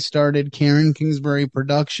recently started Karen Kingsbury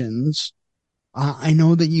Productions. I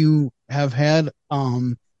know that you have had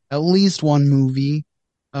at least one movie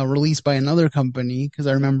released by another company, because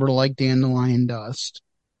I remember Like Dandelion Dust.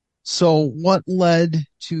 So what led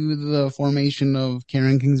to the formation of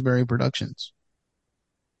Karen Kingsbury Productions?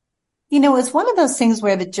 It's one of those things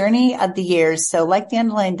where the journey of the years, so Like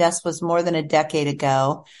Dandelion Dust was more than a decade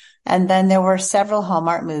ago. And then there were several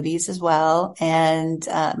Hallmark movies as well. And,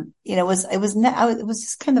 it was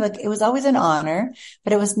just kind of like, it was always an honor,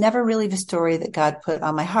 but it was never really the story that God put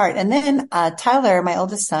on my heart. And then, Tyler, our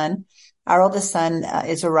oldest son,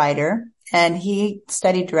 is a writer, and he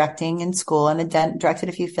studied directing in school and had directed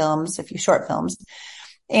a few short films.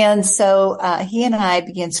 And so, he and I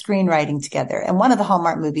began screenwriting together. And one of the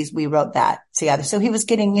Hallmark movies, we wrote that together. So he was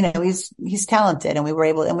getting, he's talented, and we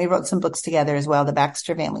wrote some books together as well, the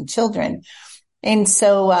Baxter Family Children. And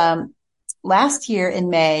so, last year in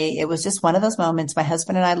May, it was just one of those moments. My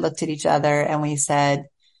husband and I looked at each other and we said,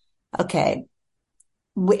 okay,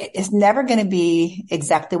 it's never going to be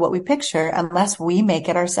exactly what we picture unless we make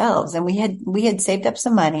it ourselves. And we had saved up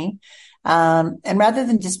some money. And rather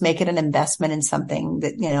than just make it an investment in something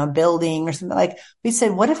that, a building or something, like we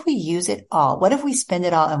said, what if we use it all? What if we spend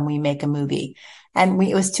it all and we make a movie? And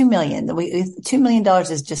it was $2 million. $2 million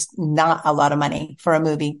is just not a lot of money for a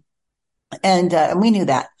movie. And we knew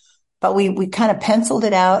that, but we kind of penciled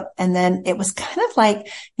it out. And then it was kind of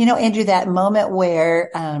like, Andrew, that moment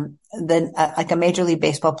where, like a Major League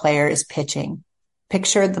Baseball player is pitching.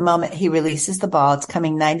 Picture the moment he releases the ball. It's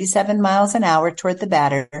coming 97 miles an hour toward the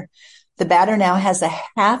batter. The batter now has a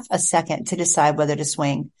half a second to decide whether to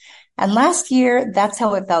swing. And last year, that's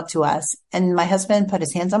how it felt to us. And my husband put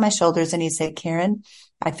his hands on my shoulders and he said, Karen,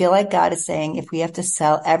 I feel like God is saying, if we have to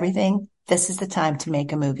sell everything, this is the time to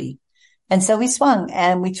make a movie. And so we swung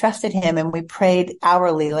and we trusted him and we prayed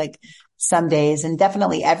hourly, like some days, and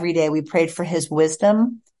definitely every day we prayed for his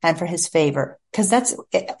wisdom and for his favor. Cause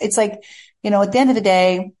it's like, at the end of the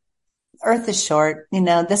day, earth is short.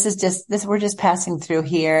 We're just passing through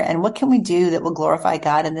here. And what can we do that will glorify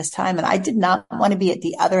God in this time? And I did not want to be at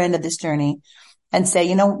the other end of this journey and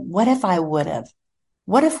say, what if I would have?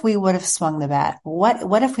 What if we would have swung the bat?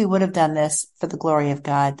 What if we would have done this for the glory of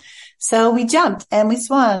God? So we jumped and we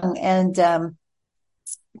swung, and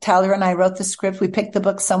Tyler and I wrote the script. We picked the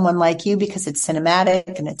book Someone Like You because it's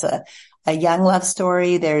cinematic and it's a young love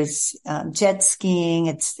story. There's jet skiing.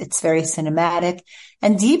 It's very cinematic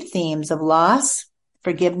and deep themes of loss,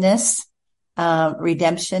 forgiveness,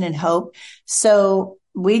 redemption, and hope. So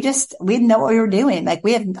we didn't know what we were doing. Like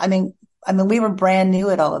we were brand new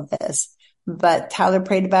at all of this, but Tyler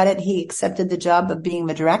prayed about it. He accepted the job of being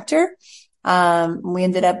the director. We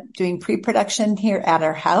ended up doing pre-production here at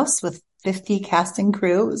our house with 50 cast and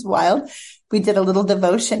crew. It was wild. We did a little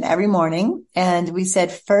devotion every morning, and we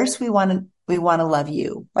said, first, we want to love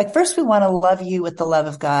you. Like first we want to love you with the love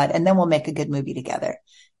of God, and then we'll make a good movie together.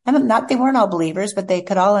 And they weren't all believers, but they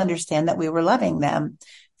could all understand that we were loving them,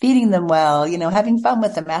 feeding them well, having fun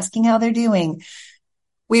with them, asking how they're doing.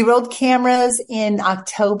 We rolled cameras in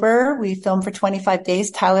October. We filmed for 25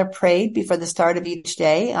 days. Tyler prayed before the start of each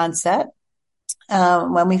day on set.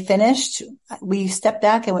 When we finished, we stepped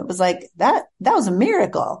back and it was like, that was a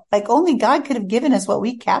miracle. Like only God could have given us what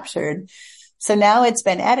we captured. So now it's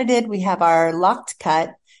been edited. We have our locked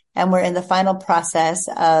cut and we're in the final process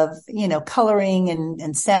of, coloring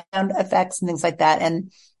and sound effects and things like that.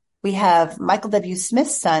 And we have Michael W.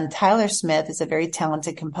 Smith's son, Tyler Smith, is a very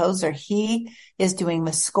talented composer. He is doing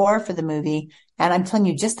the score for the movie. And I'm telling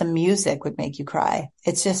you, just the music would make you cry.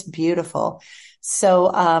 It's just beautiful.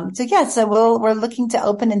 So we're looking to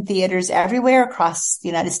open in theaters everywhere across the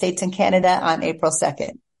United States and Canada on April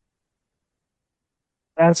 2nd.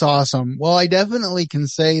 That's awesome. Well, I definitely can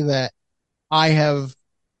say that I have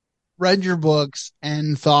read your books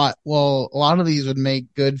and thought, well, a lot of these would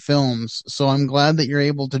make good films. So I'm glad that you're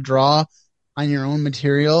able to draw on your own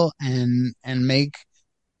material and make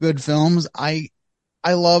good films. I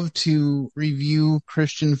love to review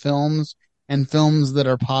Christian films and films that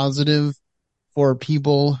are positive for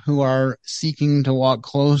people who are seeking to walk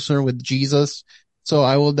closer with Jesus. So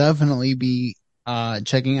I will definitely be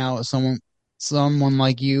checking out someone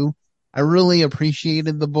like you. I really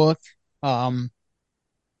appreciated the book.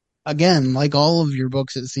 Again, like all of your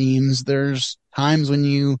books, it seems there's times when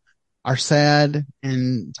you are sad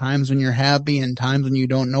and times when you're happy and times when you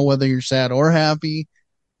don't know whether you're sad or happy.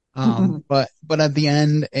 But at the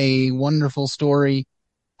end, a wonderful story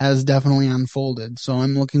has definitely unfolded. So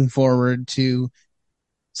I'm looking forward to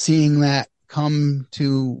seeing that come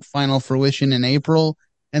to final fruition in April.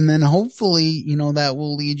 And then hopefully, that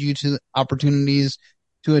will lead you to opportunities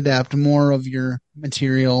to adapt more of your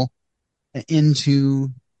material into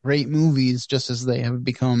great movies, just as they have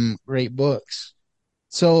become great books.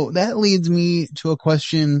 So that leads me to a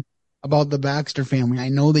question about the Baxter family. I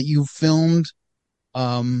know that you filmed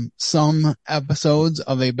some episodes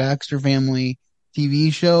of a Baxter family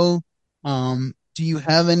TV show. Do you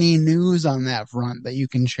have any news on that front that you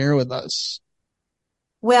can share with us?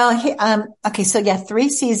 Well, okay. So 3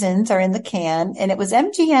 seasons are in the can, and it was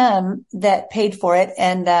MGM that paid for it.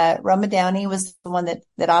 And, Roma Downey was the one that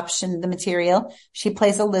optioned the material. She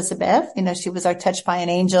plays Elizabeth. She was our Touched by an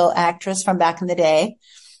Angel actress from back in the day.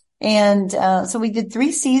 And, so we did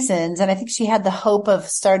 3 seasons, and I think she had the hope of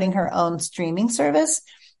starting her own streaming service,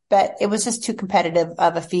 but it was just too competitive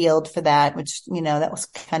of a field for that, which, that was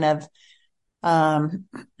kind of,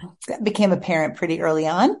 became apparent pretty early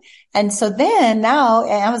on. And so then now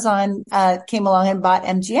Amazon, came along and bought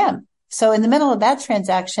MGM. So in the middle of that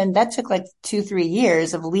transaction, that took like 2-3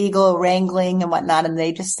 years of legal wrangling and whatnot. And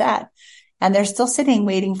they just sat. and they're still sitting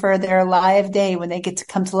waiting for their live day when they get to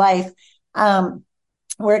come to life.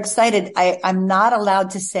 We're excited. I'm not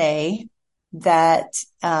allowed to say that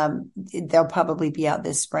they'll probably be out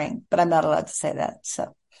this spring, but I'm not allowed to say that.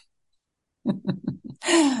 So.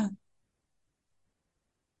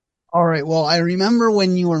 All right. Well, I remember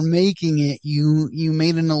when you were making it, you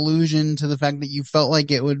made an allusion to the fact that you felt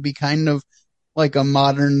like it would be kind of like a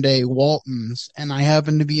modern day Waltons. And I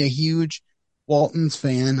happen to be a huge Waltons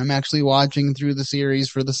fan. I'm actually watching through the series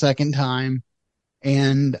for the second time,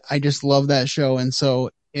 and I just love that show. And so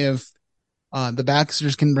if the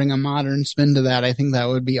Baxters can bring a modern spin to that, I think that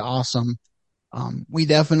would be awesome. We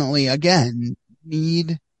definitely, again,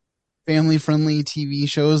 need family-friendly TV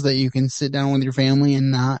shows that you can sit down with your family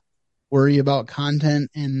and not worry about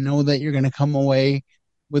content and know that you're going to come away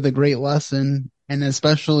with a great lesson, and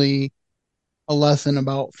especially a lesson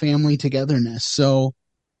about family togetherness. So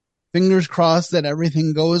fingers crossed that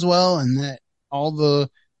everything goes well and that all the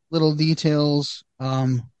little details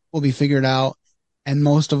will be figured out, and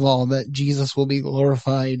most of all, that Jesus will be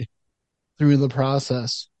glorified through the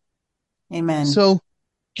process. Amen. So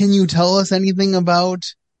can you tell us anything about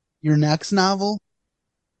your next novel?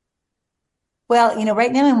 Well,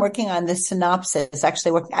 right now I'm working on this synopsis,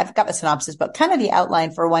 I've got a synopsis, but kind of the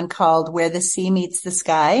outline for one called Where the Sea Meets the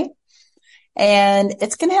Sky. And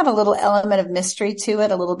it's going to have a little element of mystery to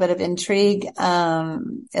it, a little bit of intrigue.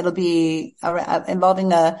 It'll be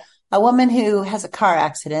involving a woman who has a car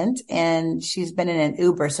accident, and she's been in an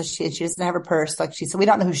Uber. So she doesn't have her purse. So we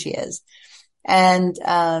don't know who she is. And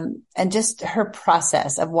just her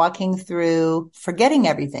process of walking through forgetting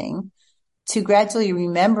everything to gradually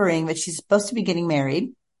remembering that she's supposed to be getting married.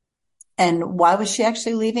 And why was she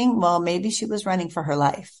actually leaving? Well, maybe she was running for her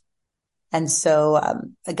life. And so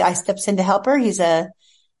a guy steps in to help her. He's a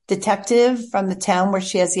detective from the town where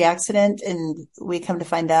she has the accident. And we come to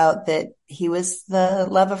find out that he was the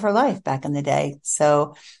love of her life back in the day.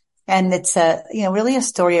 So, and it's really a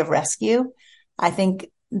story of rescue. I think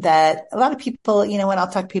that a lot of people, when I'll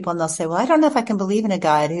talk to people and they'll say, well, I don't know if I can believe in a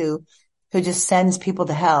God who just sends people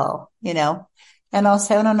to hell, and I'll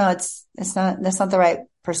say, oh, no, that's not the right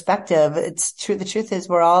perspective. It's true. The truth is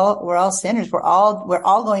we're all sinners. We're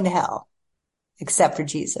all going to hell except for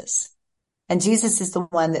Jesus. And Jesus is the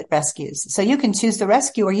one that rescues. So you can choose to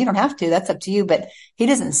rescue or you don't have to. That's up to you. But he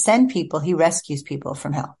doesn't send people. He rescues people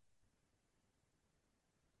from hell.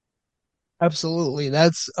 Absolutely.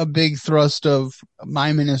 That's a big thrust of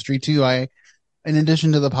my ministry too. In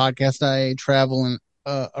addition to the podcast, I travel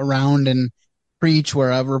around and preach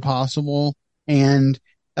wherever possible. And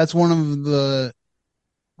that's one of the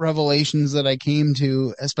revelations that I came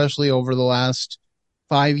to, especially over the last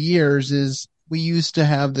 5 years, is we used to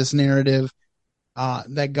have this narrative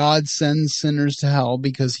that God sends sinners to hell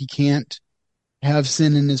because he can't have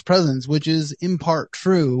sin in his presence, which is in part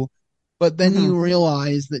true. But then you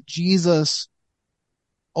realize that Jesus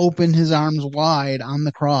opened his arms wide on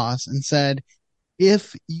the cross and said,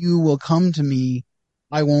 if you will come to me,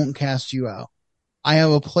 I won't cast you out. I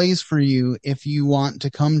have a place for you if you want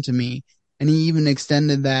to come to me. And he even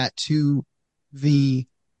extended that to the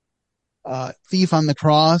thief on the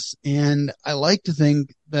cross. And I like to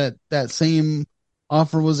think that that same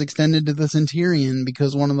offer was extended to the centurion,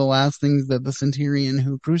 because one of the last things that the centurion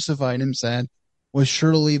who crucified him said was,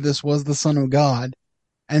 surely this was the Son of God.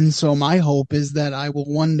 And so my hope is that I will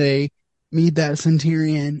one day meet that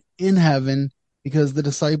centurion in heaven, because the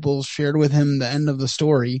disciples shared with him the end of the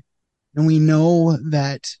story. And we know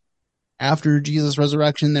that after Jesus'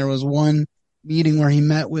 resurrection, there was one meeting where he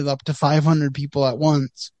met with up to 500 people at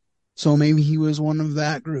once. So maybe he was one of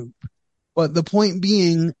that group. But the point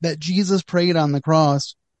being that Jesus prayed on the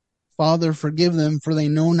cross, Father, forgive them, for they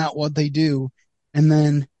know not what they do. And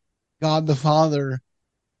then God the Father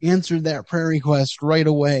answered that prayer request right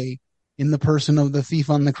away in the person of the thief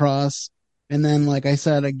on the cross. And then, like I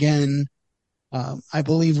said, again, I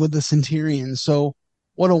believe with the centurion. So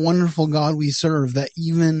what a wonderful God we serve, that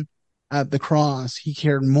even at the cross, he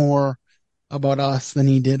cared more about us than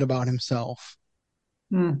he did about himself.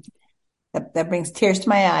 That brings tears to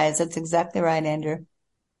my eyes. That's exactly right, Andrew.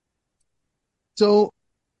 So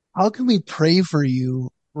how can we pray for you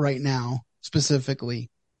right now, specifically?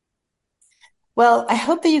 Well, I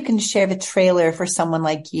hope that you can share the trailer for Someone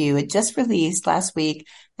Like You. It just released last week,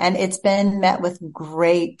 and it's been met with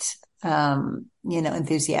great,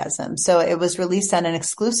 enthusiasm. So it was released on an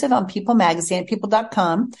exclusive on People Magazine,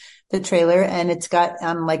 people.com, the trailer, and it's got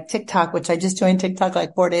like TikTok, which I just joined TikTok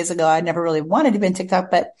like 4 days ago. I never really wanted to be in TikTok,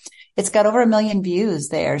 but it's got over 1 million views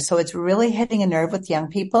there. So it's really hitting a nerve with young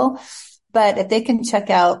people. But if they can check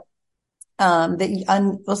out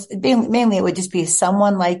mainly it would just be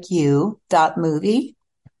someonelikeYou.movie.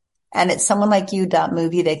 And it's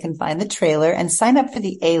someonelikeYou.movie. They can find the trailer and sign up for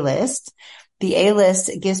the A-list. The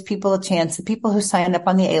A-list gives people a chance. The people who sign up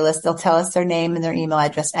on the A-list, they'll tell us their name and their email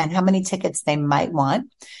address and how many tickets they might want.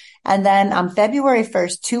 And then on February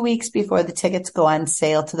 1st, 2 weeks before the tickets go on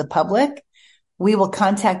sale to the public, we will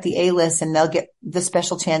contact the A-list and they'll get the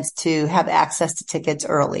special chance to have access to tickets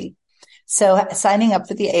early. So signing up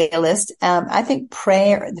for the A-list, I think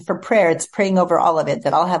prayer, it's praying over all of it,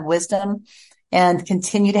 that I'll have wisdom and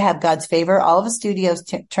continue to have God's favor. All of the studios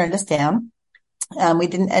turned us down. We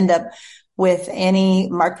didn't end up with any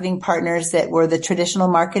marketing partners that were the traditional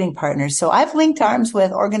marketing partners. So I've linked arms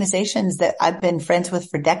with organizations that I've been friends with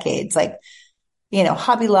for decades, like,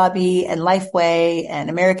 Hobby Lobby and Lifeway and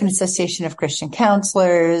American Association of Christian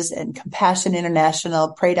Counselors and Compassion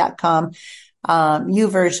International, Pray.com,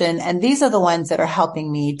 YouVersion. And these are the ones that are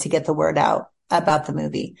helping me to get the word out about the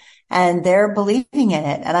movie. And they're believing in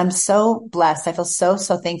it. And I'm so blessed. I feel so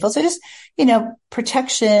thankful. So just,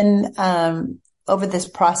 protection, over this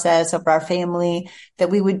process of our family, that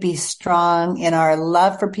we would be strong in our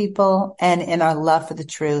love for people and in our love for the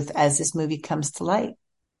truth as this movie comes to light.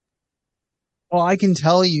 Well, I can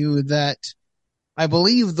tell you that I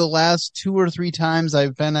believe the last 2 or 3 times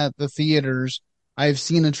I've been at the theaters, I've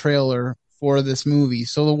seen a trailer for this movie.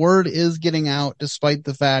 So the word is getting out despite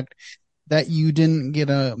the fact that you didn't get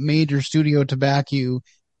a major studio to back you.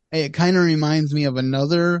 It kind of reminds me of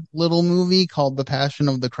another little movie called The Passion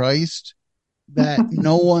of the Christ that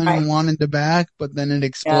no one Right. wanted to back, but then it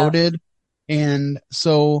exploded. Yeah. And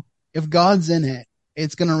so if God's in it,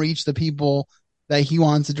 it's going to reach the people that he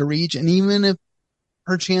wants it to reach. And even if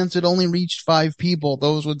perchance it only reached 5 people,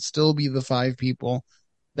 those would still be the 5 people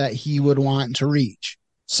that he would want to reach.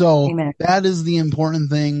 So Amen. That is the important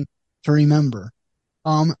thing to remember.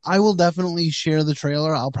 I will definitely share the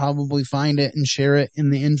trailer. I'll probably find it and share it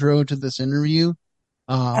in the intro to this interview.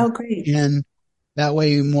 Great. And that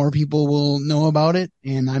way more people will know about it.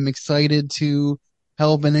 And I'm excited to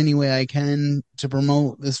help in any way I can to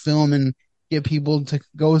promote this film and get people to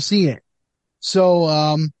go see it.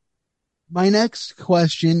 So, my next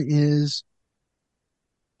question is,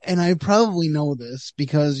 and I probably know this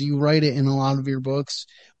because you write it in a lot of your books,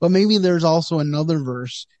 but maybe there's also another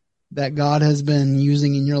verse that God has been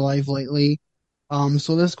using in your life lately.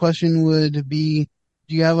 So this question would be,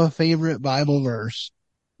 do you have a favorite Bible verse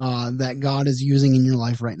that God is using in your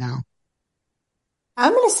life right now?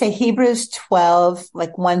 I'm going to say Hebrews 12,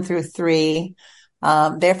 1-3.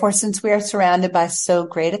 Therefore, since we are surrounded by so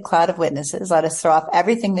great a cloud of witnesses, let us throw off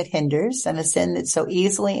everything that hinders and the sin that so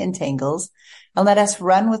easily entangles, and let us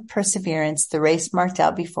run with perseverance the race marked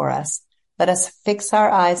out before us. Let us fix our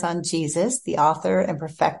eyes on Jesus, the author and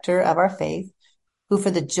perfecter of our faith, who for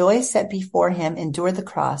the joy set before him endured the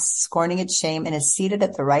cross, scorning its shame, and is seated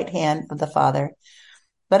at the right hand of the Father.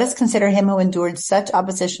 Let us consider him who endured such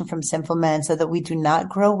opposition from sinful men, so that we do not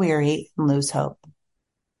grow weary and lose hope.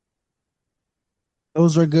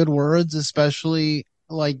 Those are good words, especially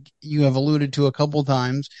like you have alluded to a couple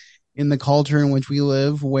times in the culture in which we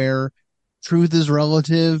live, where truth is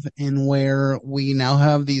relative and where we now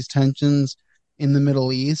have these tensions in the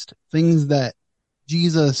Middle East, things that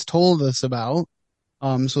Jesus told us about.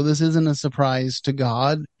 So this isn't a surprise to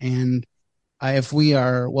God. And if we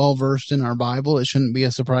are well versed in our Bible, it shouldn't be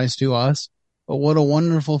a surprise to us. But what a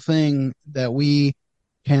wonderful thing that we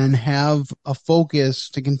can have a focus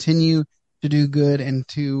to continue to do good and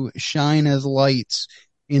to shine as lights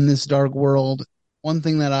in this dark world. One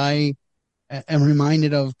thing that I am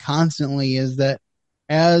reminded of constantly is that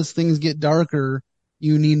as things get darker,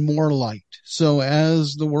 you need more light. So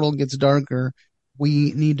as the world gets darker,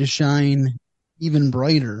 we need to shine even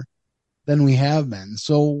brighter than we have been.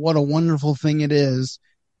 So what a wonderful thing it is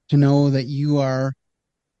to know that you are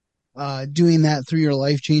doing that through your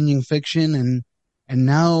life-changing fiction and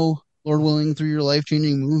now, Lord willing, through your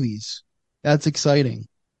life-changing movies. That's exciting.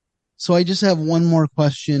 So I just have one more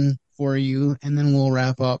question for you, and then we'll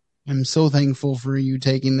wrap up. I'm so thankful for you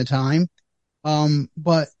taking the time.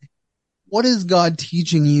 But what is God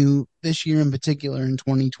teaching you this year in particular in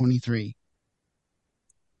 2023?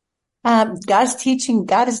 God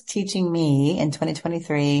is teaching me in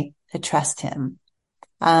 2023 to trust him.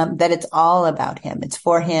 That it's all about him. It's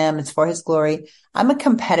for him. It's for his glory. I'm a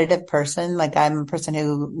competitive person. I'm a person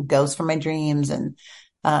who goes for my dreams, and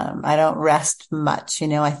I don't rest much.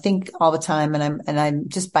 I think all the time, and I'm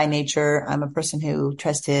just by nature, I'm a person who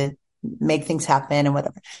tries to make things happen and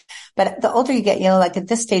whatever. But the older you get, at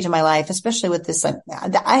this stage of my life, especially with this,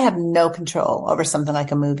 I have no control over something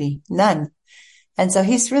like a movie. None. And so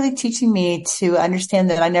he's really teaching me to understand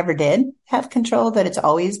that I never did have control, that it's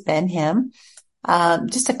always been him.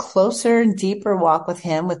 Just a closer and deeper walk with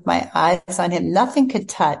him, with my eyes on him. Nothing could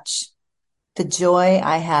touch the joy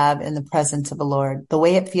I have in the presence of the Lord, the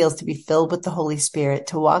way it feels to be filled with the Holy Spirit,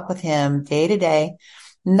 to walk with him day to day.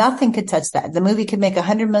 Nothing could touch that. The movie could make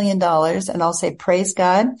 $100 million and I'll say, praise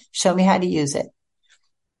God, show me how to use it.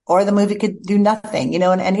 Or the movie could do nothing,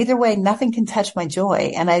 and either way, nothing can touch my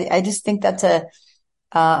joy. And I just think that's a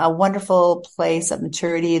wonderful place of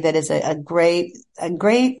maturity that is a great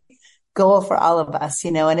goal for all of us,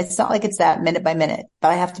 and it's not like it's that minute by minute, but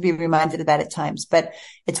I have to be reminded of that at times. But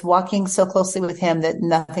it's walking so closely with him that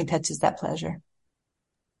nothing touches that pleasure.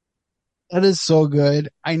 That is so good.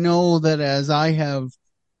 I know that as I have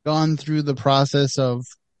gone through the process of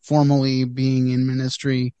formally being in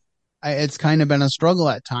ministry, it's kind of been a struggle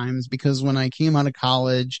at times, because when I came out of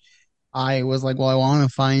college, I was like, well, I want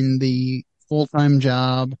to find the full-time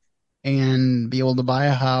job and be able to buy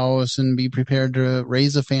a house and be prepared to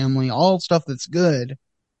raise a family, all stuff that's good.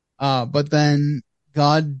 But then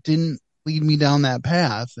God didn't lead me down that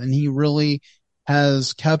path, and he really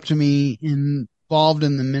has kept me involved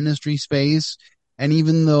in the ministry space. And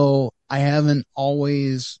even though I haven't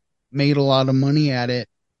always made a lot of money at it,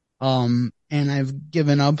 and I've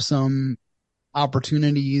given up some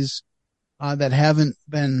opportunities that haven't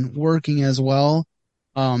been working as well,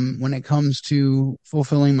 when it comes to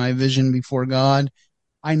fulfilling my vision before God,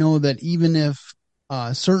 I know that even if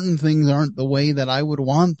certain things aren't the way that I would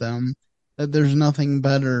want them, that there's nothing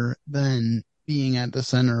better than being at the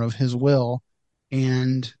center of his will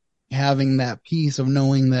and having that peace of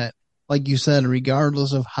knowing that, like you said,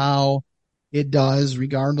 regardless of how it does,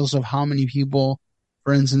 regardless of how many people,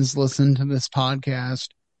 for instance, listen to this podcast,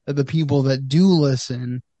 that the people that do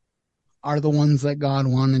listen are the ones that God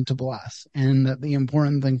wanted to bless. And that the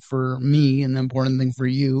important thing for me, and the important thing for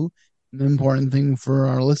you, the important thing for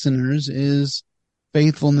our listeners is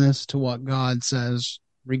faithfulness to what God says,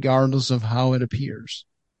 regardless of how it appears.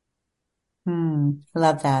 I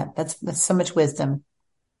love that. That's so much wisdom.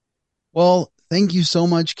 Well, thank you so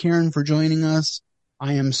much, Karen, for joining us.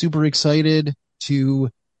 I am super excited to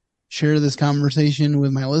share this conversation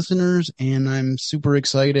with my listeners, and I'm super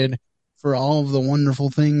excited for all of the wonderful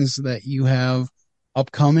things that you have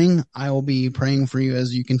upcoming. I will be praying for you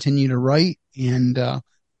as you continue to write, and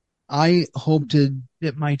I hope to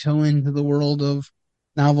dip my toe into the world of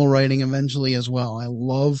novel writing eventually as well. I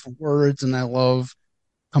love words and I love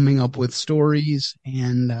coming up with stories,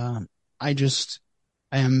 and I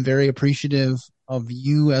am very appreciative of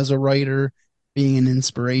you as a writer, being an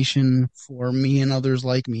inspiration for me and others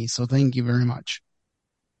like me. So thank you very much.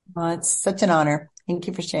 Well, it's such an honor. Thank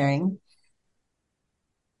you for sharing.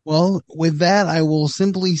 Well, with that, I will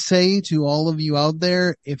simply say to all of you out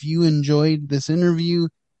there, if you enjoyed this interview,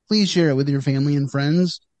 please share it with your family and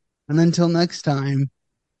friends. And until next time,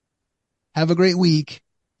 have a great week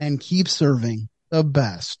and keep serving the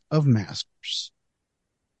best of masters.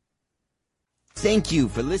 Thank you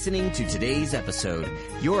for listening to today's episode.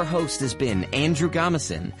 Your host has been Andrew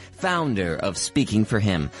Gomison, founder of Speaking for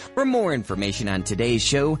Him. For more information on today's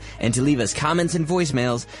show and to leave us comments and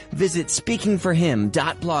voicemails, visit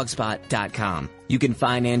speakingforhim.blogspot.com. You can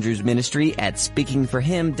find Andrew's ministry at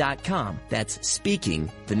speakingforhim.com. That's speaking,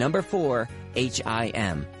 4,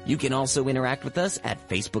 HIM. You can also interact with us at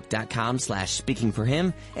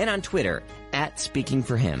facebook.com/speakingforhim and on Twitter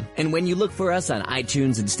 @speakingforhim. And when you look for us on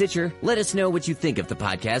iTunes and Stitcher, let us know what you think of the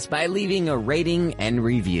podcast by leaving a rating and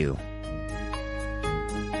review.